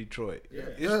money from Detroit.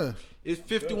 Yeah. It's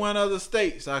 51 other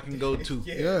states I can go to.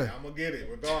 Yeah. I'm gonna get it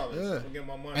regardless. Yeah. I'm gonna get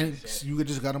my money. And you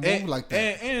just gotta move like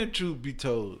that. And truth be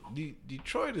told,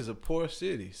 Detroit is a poor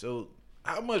city. So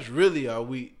how much really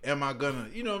am I gonna,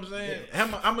 you know what I'm saying?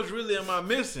 How much really am I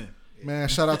missing? Man,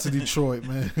 shout out to Detroit,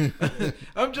 man.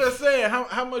 I'm just saying,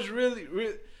 how much really,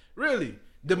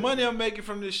 the money I'm making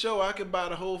from this show, I could buy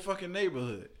the whole fucking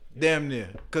neighborhood. Damn near.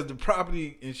 Because the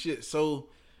property and shit, so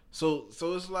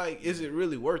it's like, is it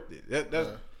really worth it? That's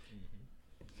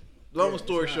long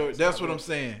story short, that's what I'm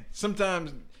saying.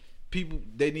 Sometimes people,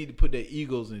 they need to put their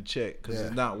egos in check because Yeah.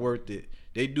 it's not worth it.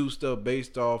 They do stuff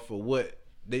based off of what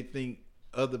they think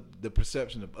the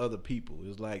perception of other people.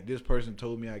 It's like, this person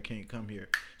told me I can't come here,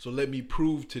 so let me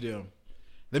prove to them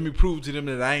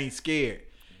that I ain't scared.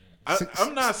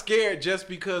 I'm not scared just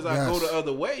because I go the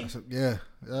other way. Yeah.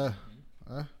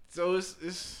 So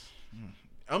it's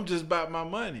I'm just about my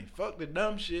money. Fuck the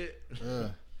dumb shit. Yeah.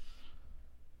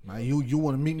 Now you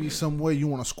want to meet me somewhere? You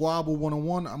want to squabble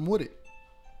 1-on-1? I'm with it.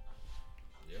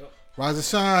 Yep. Rise and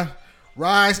shine.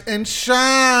 Rise and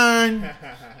shine.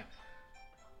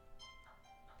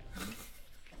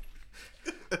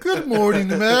 Good morning,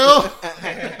 Mel.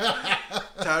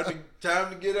 Time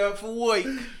to get up for work.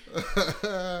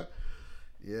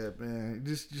 Yeah, man.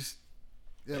 Just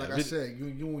like I said,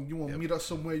 you want to meet up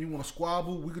somewhere? You want to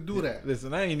squabble? We could do that.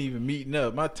 Listen, I ain't even meeting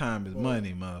up. My time is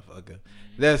money, motherfucker.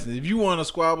 Listen, if you want to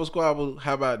squabble,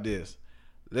 how about this?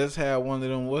 Let's have one of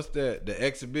them. What's that? The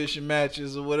exhibition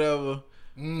matches or whatever.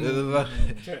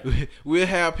 We'll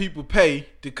have people pay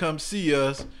to come see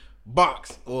us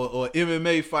box or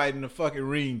MMA fight in the fucking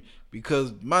ring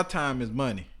because my time is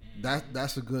money.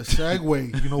 That's a good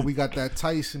segue. You know, we got that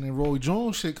Tyson and Roy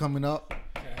Jones shit coming up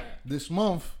this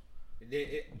month.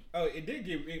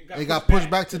 It got pushed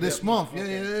back to this month.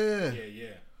 Okay.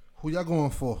 Yeah. Who y'all going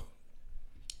for?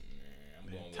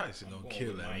 Tyson gonna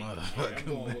kill that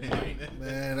motherfucker.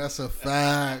 Man, that's a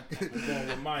fact. I'm going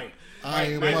with Mike.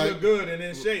 Mike Mike look good and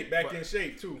in shape, back in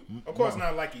shape too. Of course,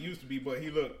 not like he used to be, but he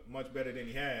looked much better than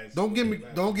he has. Don't get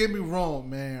me wrong,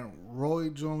 man. Roy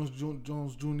Jones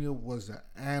Jr. was an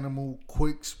animal,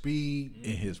 quick speed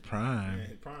in his prime. In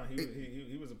his prime,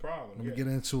 he was a problem. Let me get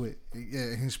into it.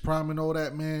 Yeah, his prime and all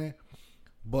that, man.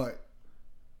 But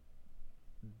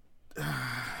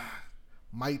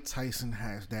Mike Tyson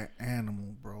has that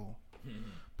animal, bro.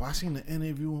 But I seen the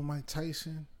interview with Mike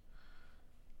Tyson.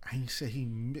 He said he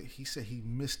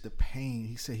missed the pain.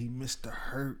 He said he missed the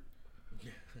hurt.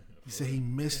 He said he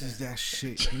misses that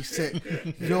shit. He said,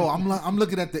 "Yo, I'm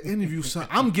looking at the interview, son.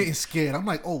 I'm getting scared. I'm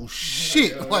like, oh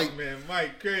shit, like man,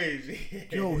 Mike crazy.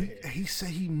 Yo, he said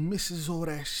he misses all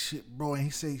that shit, bro. And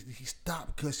he said he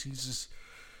stopped because he's just,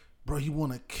 bro, he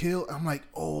want to kill. I'm like,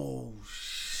 oh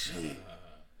shit.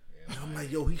 And I'm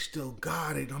like, yo, he still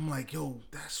got it. I'm like, yo,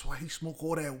 that's why he smoke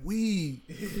all that weed.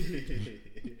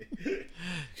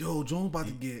 Yo, Jones about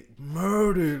to get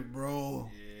murdered, bro.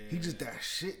 Yeah. He just that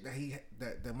shit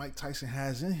that Mike Tyson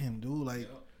has in him, dude. Like,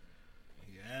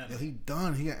 yeah, he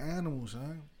done. He got animals,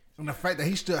 son. And the fact that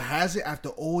he still has it after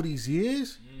all these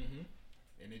years. Mm-hmm.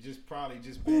 And it just probably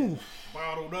just been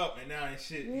bottled up, and now and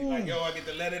shit. He's like, yo, I get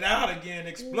to let it out again,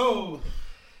 explode.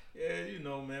 Yeah, you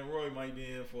know, man, Roy might be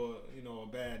in for, you know, a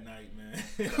bad night, man.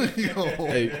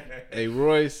 Hey,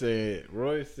 Roy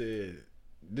said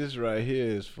this right here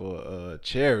is for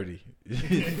charity.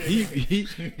 he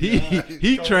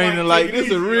training like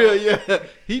this a real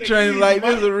He training like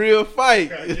this a real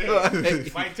fight.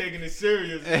 Mike taking it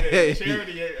serious.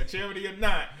 Charity or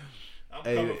not, I'm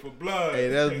coming for blood. Hey,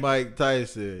 that's Mike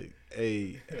Tyson.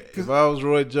 Hey, if I was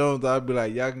Roy Jones, I'd be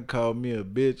like, y'all can call me a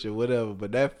bitch or whatever,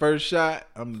 but that first shot,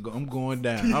 I'm going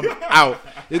down. I'm out.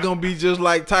 It's gonna be just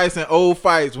like Tyson old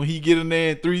fights when he get in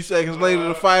there and 3 seconds later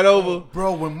the fight over.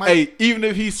 Bro, when Mike, even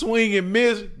if he swing and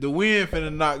miss, the wind finna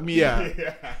knock me out.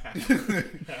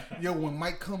 Yo, when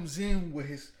Mike comes in with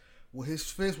his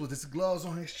fist, with his gloves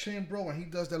on his chin, bro, and he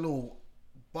does that little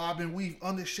bob and weave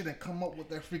under shit and come up with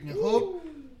that freaking hook.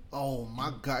 Oh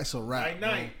my God, it's a wrap.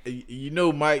 Night. You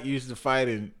know, Mike used to fight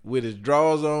with his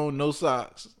drawers on, no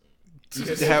socks. He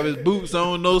used to have his boots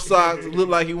on, no socks. Look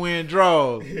like he wearing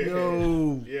drawers.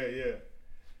 Yo. Yeah.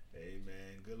 Hey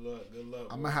man, good luck.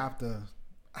 I'm gonna have to,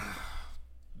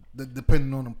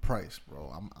 depending on the price,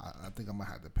 bro. I think I'm gonna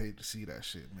have to pay to see that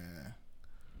shit, man.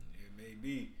 It may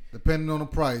be. Depending on the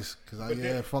price, cause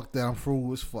fuck that. I'm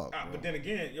frugal as fuck. But then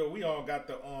again, yo, we all got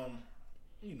the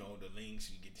you know, the links.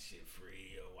 You get the shit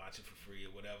free or watch it for free or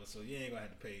whatever. So you ain't gonna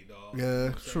have to pay, dog.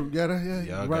 Yeah, true. Yeah,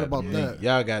 you're right about that.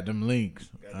 Y'all got them links.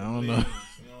 I don't know.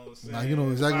 You know what I'm saying? Now you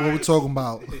know exactly what we're talking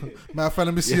about. Matter of fact,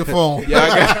 let me see your phone.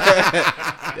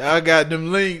 Y'all got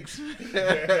them links.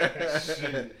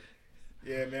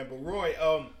 Yeah, man. But Roy,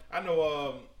 I know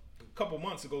a couple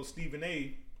months ago, Stephen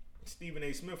A.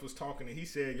 Smith was talking, and he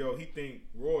said, yo, he think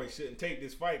Roy shouldn't take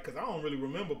this fight, because I don't really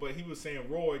remember, but he was saying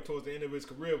Roy towards the end of his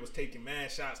career was taking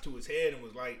mad shots to his head and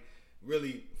was like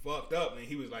really fucked up, and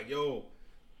he was like, yo,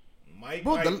 Mike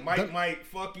might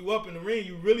fuck you up in the ring.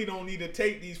 You really don't need to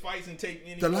take these fights and take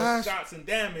any more shots and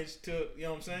damage to, you know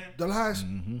what I'm saying? The last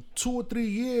 2 or 3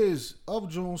 years of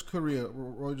Jones' career,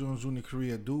 Roy Jones Jr.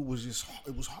 career, dude,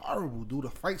 it was horrible, dude.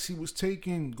 The fights he was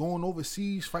taking, going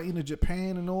overseas, fighting in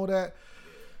Japan and all that.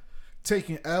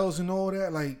 taking L's and all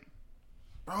that, like,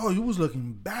 bro, you was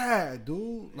looking bad,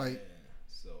 dude. Like,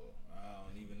 so I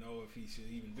don't even know if he should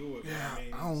even do it. yeah,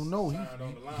 man. I don't know.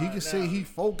 He can say he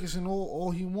focusing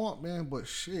all he want, man, but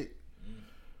shit,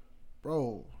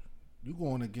 bro, you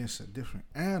going against a different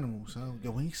animal, son.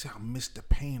 Yo, when he say I miss the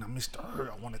pain, I miss the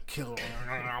hurt, I want to kill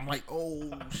her, I'm like,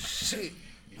 oh shit,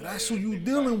 that's who you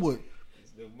dealing with.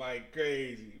 The Mike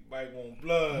crazy. Mike want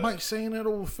blood. Mike saying that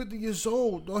over 50 years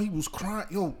old, though. He was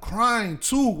crying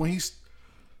too when he's,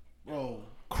 bro,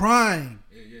 crying.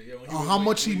 Yeah. Oh, how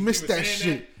much he missed that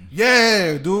shit.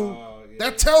 Yeah, dude.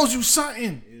 That tells you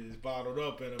something. It's bottled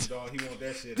up in him, dog. He want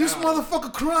that shit This out.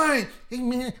 motherfucker crying. Hey,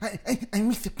 man, I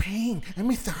miss the pain. I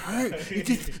miss the hurt.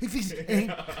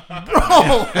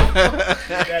 Bro.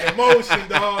 That emotion,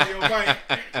 dog.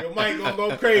 Your Mike gonna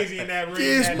go crazy in that ring.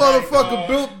 This that motherfucker night,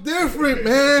 built different,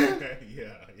 man.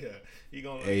 yeah. He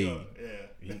gonna He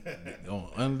gonna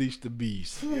unleash the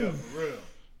beast. Yeah, for real.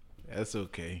 That's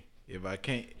okay. If I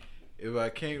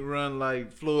can't run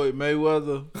like Floyd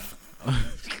Mayweather,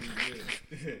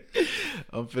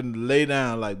 I'm finna lay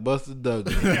down like Buster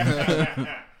Douglas.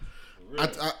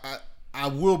 I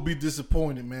will be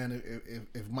disappointed, man,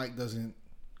 if Mike doesn't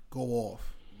go off.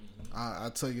 I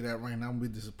tell you that right now. I'm gonna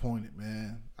be disappointed,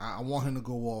 man. I want him to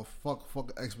go off. Fuck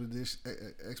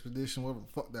expedition, whatever the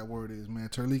fuck that word is, man.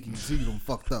 Turliki Z them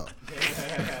fucked up.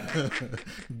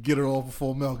 Get it off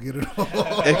before Mel. Get it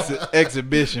off.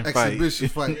 Exhibition fight.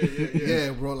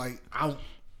 Yeah, bro. Like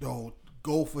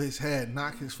go for his head,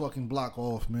 knock his fucking block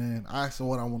off, man. That's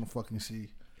what I want to fucking see.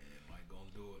 Yeah, Mike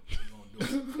gonna do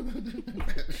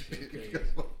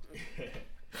it.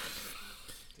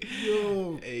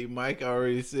 Yo. Hey, Mike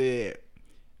already said,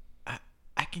 I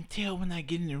can tell when I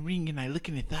get in the ring and I look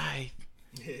in his eyes.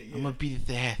 Yeah. I'm gonna beat his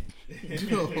ass.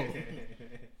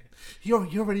 Yo,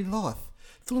 you already lost.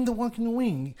 Threw the walk in the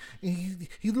wing.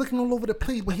 He's looking all over the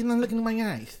place, but he's not looking in my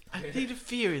eyes. I see the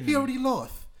fear in He him. already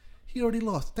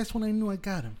lost. That's when I knew I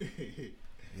got him.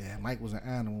 Yeah, Mike was an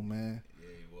animal, man. Yeah,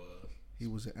 he was. He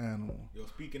was an animal. Yo,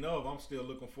 speaking of, I'm still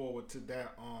looking forward to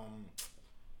that.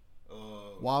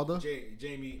 Wilder?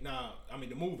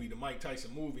 The movie, the Mike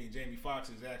Tyson movie, and Jamie Foxx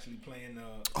is actually playing.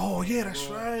 Oh yeah, that's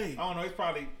role. right. I don't know. It's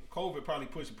probably COVID probably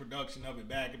pushed the production of it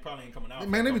back. It probably ain't coming out.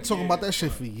 Man, they've been talking about that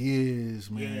shit but, for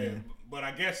years, man. Yeah, but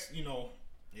I guess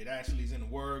it actually is in the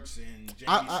works, and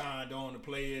Jamie signed on to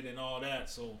play it and all that.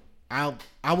 So I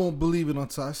won't believe it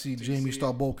until I see Jamie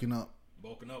start bulking up.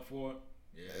 Bulking up for it.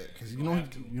 Yeah, because he's gonna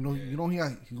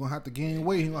have to gain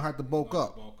weight. He's gonna have to bulk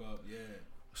up. Bulk up, yeah.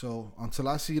 So until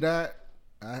I see that,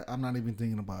 I'm not even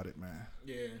thinking about it, man.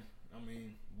 Yeah,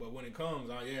 but when it comes,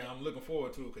 I'm looking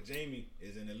forward to it because Jamie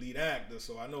is an elite actor,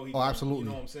 so I know he. Absolutely. You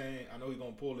know what I'm saying? I know he's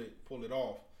gonna pull it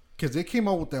off. Because they came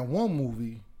out with that one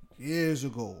movie years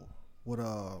ago with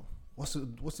what's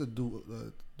the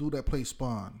dude that plays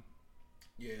Spawn?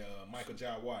 Yeah, Michael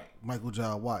Jai White. Michael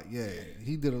Jai White, yeah.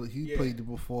 He played it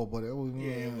before, but it was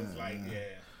it was like you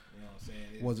know what I'm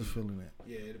saying? Wasn't feeling it.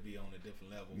 Yeah, it'll be on a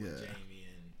different level with Jamie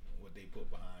and what they put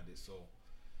behind it. So,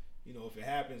 if it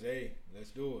happens, hey,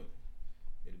 let's do it.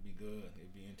 It'll be good.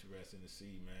 It'll be interesting to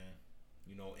see, man.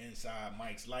 Inside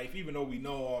Mike's life, even though we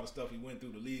know all the stuff he went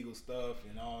through, the legal stuff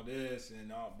and all this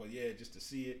and all, but yeah, just to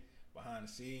see it behind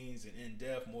the scenes and in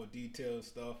depth, more detailed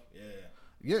stuff, yeah.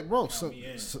 Yeah, bro. So,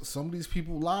 some of these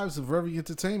people's lives are very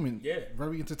entertaining. Yeah,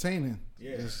 very entertaining.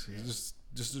 Yeah, it's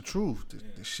just the truth.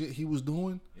 The shit he was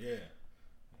doing. Yeah,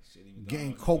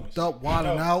 getting coked up,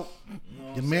 wilding out.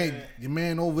 Your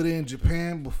man over there in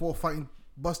Japan before fighting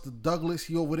Buster Douglas.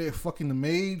 He over there fucking the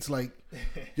maids. Like,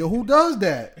 yo, who does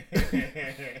that?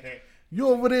 You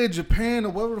over there in Japan or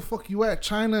wherever the fuck you at,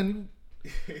 China, and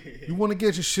you want to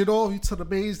get your shit off. You tell the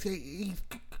maids, hey,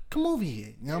 come over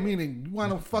here. You know what I mean? And you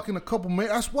want to fucking a couple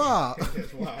maids. That's wild.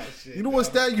 That's wild shit. You know what's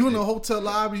that? You in the hotel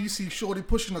lobby, you see Shorty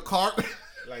pushing a cart.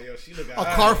 Like, yo, she look a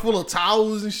cart full of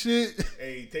towels and shit.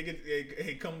 Hey, take it.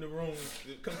 Hey, come to the room.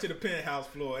 Come to the penthouse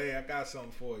floor. Hey, I got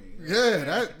something for you.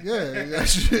 That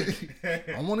shit.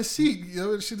 I want to see.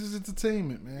 This shit is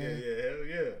entertainment, man. Yeah, hell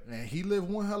yeah. Man, he lived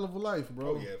one hell of a life,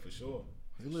 bro. Oh yeah, for sure.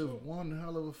 He lived one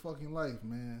hell of a fucking life,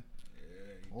 man.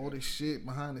 All this shit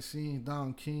behind the scenes,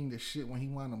 Don King, the shit when he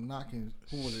wound up knocking.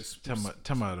 Who was this?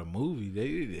 Talking about a movie.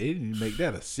 They didn't make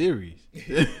that a series.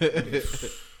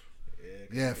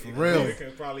 Yeah, for real.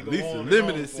 At least a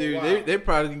limited series. They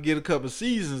probably can get a couple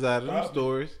seasons out of them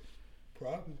stories.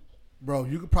 Probably. Bro,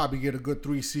 you could probably get a good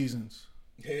 3 seasons.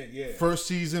 Yeah. First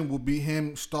season will be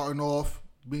him starting off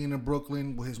being in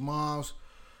Brooklyn with his moms.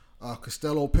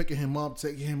 Costello picking him up,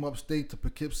 taking him upstate to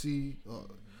Poughkeepsie,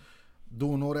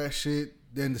 doing all that shit.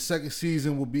 Then the second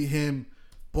season will be him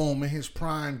boom, in his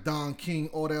prime, Don King,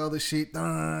 all that other shit.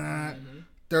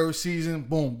 Third season,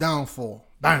 boom, downfall.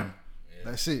 Bam.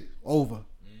 Yeah. That's it. Over.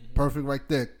 Perfect right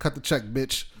there. Cut the check,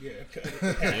 bitch. Yeah.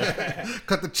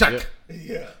 Cut the check.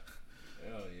 Yeah.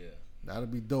 Hell yeah. That'll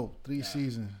be dope. 3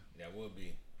 seasons. That would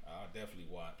be. I'll definitely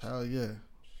watch. Hell yeah.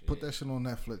 Shit. Put that shit on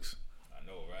Netflix. I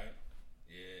know, right?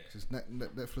 Yeah. Just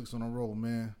Netflix on the roll,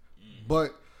 man.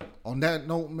 But on that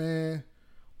note, man,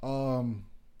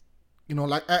 you know,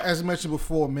 like as I mentioned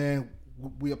before, man,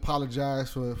 we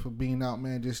apologize for being out,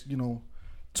 man. Just, you know,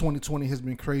 2020 has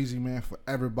been crazy, man, for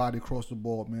everybody across the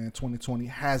board, man. 2020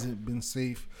 hasn't been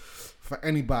safe for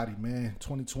anybody, man.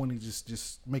 2020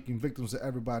 just making victims of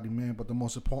everybody, man. But the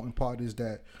most important part is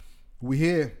that we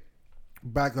here,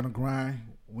 back on the grind.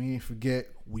 We ain't forget.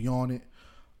 We on it.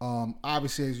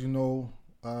 Obviously, as you know,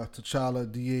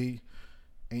 T'Challa, DA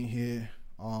ain't here.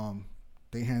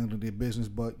 They handling their business,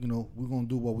 but, you know, we're going to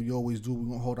do what we always do. We're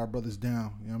going to hold our brothers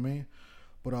down, you know what I mean?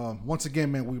 But once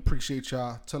again, man, we appreciate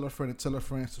y'all. Tell a friend and tell a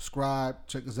friend. Subscribe.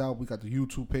 Check us out. We got the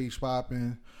YouTube page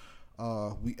popping.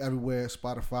 We everywhere,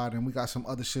 Spotify, and we got some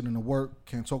other shit in the work.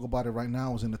 Can't talk about it right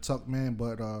now. It's in the tuck, man.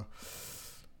 But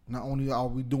not only are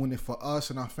we doing it for us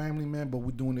and our family, man, but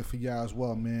we're doing it for y'all as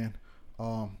well, man.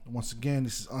 Once again,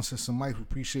 this is Uncensored Mike. We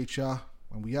appreciate y'all.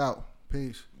 And we out.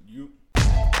 Peace.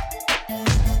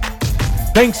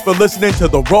 Thanks for listening to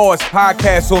the rawest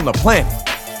podcast on the planet.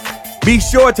 Be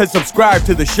sure to subscribe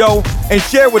to the show and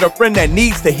share with a friend that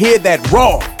needs to hear that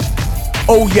raw.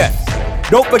 Oh yes,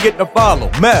 don't forget to follow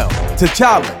Mel,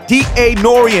 T'Challa, D.A.,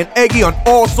 Nori, and Eggy on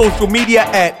all social media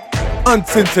at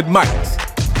Uncensored Mics.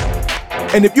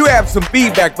 And if you have some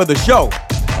feedback for the show,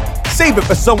 save it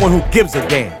for someone who gives a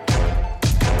damn.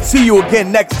 See you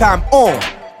again next time on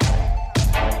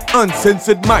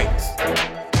Uncensored Mics.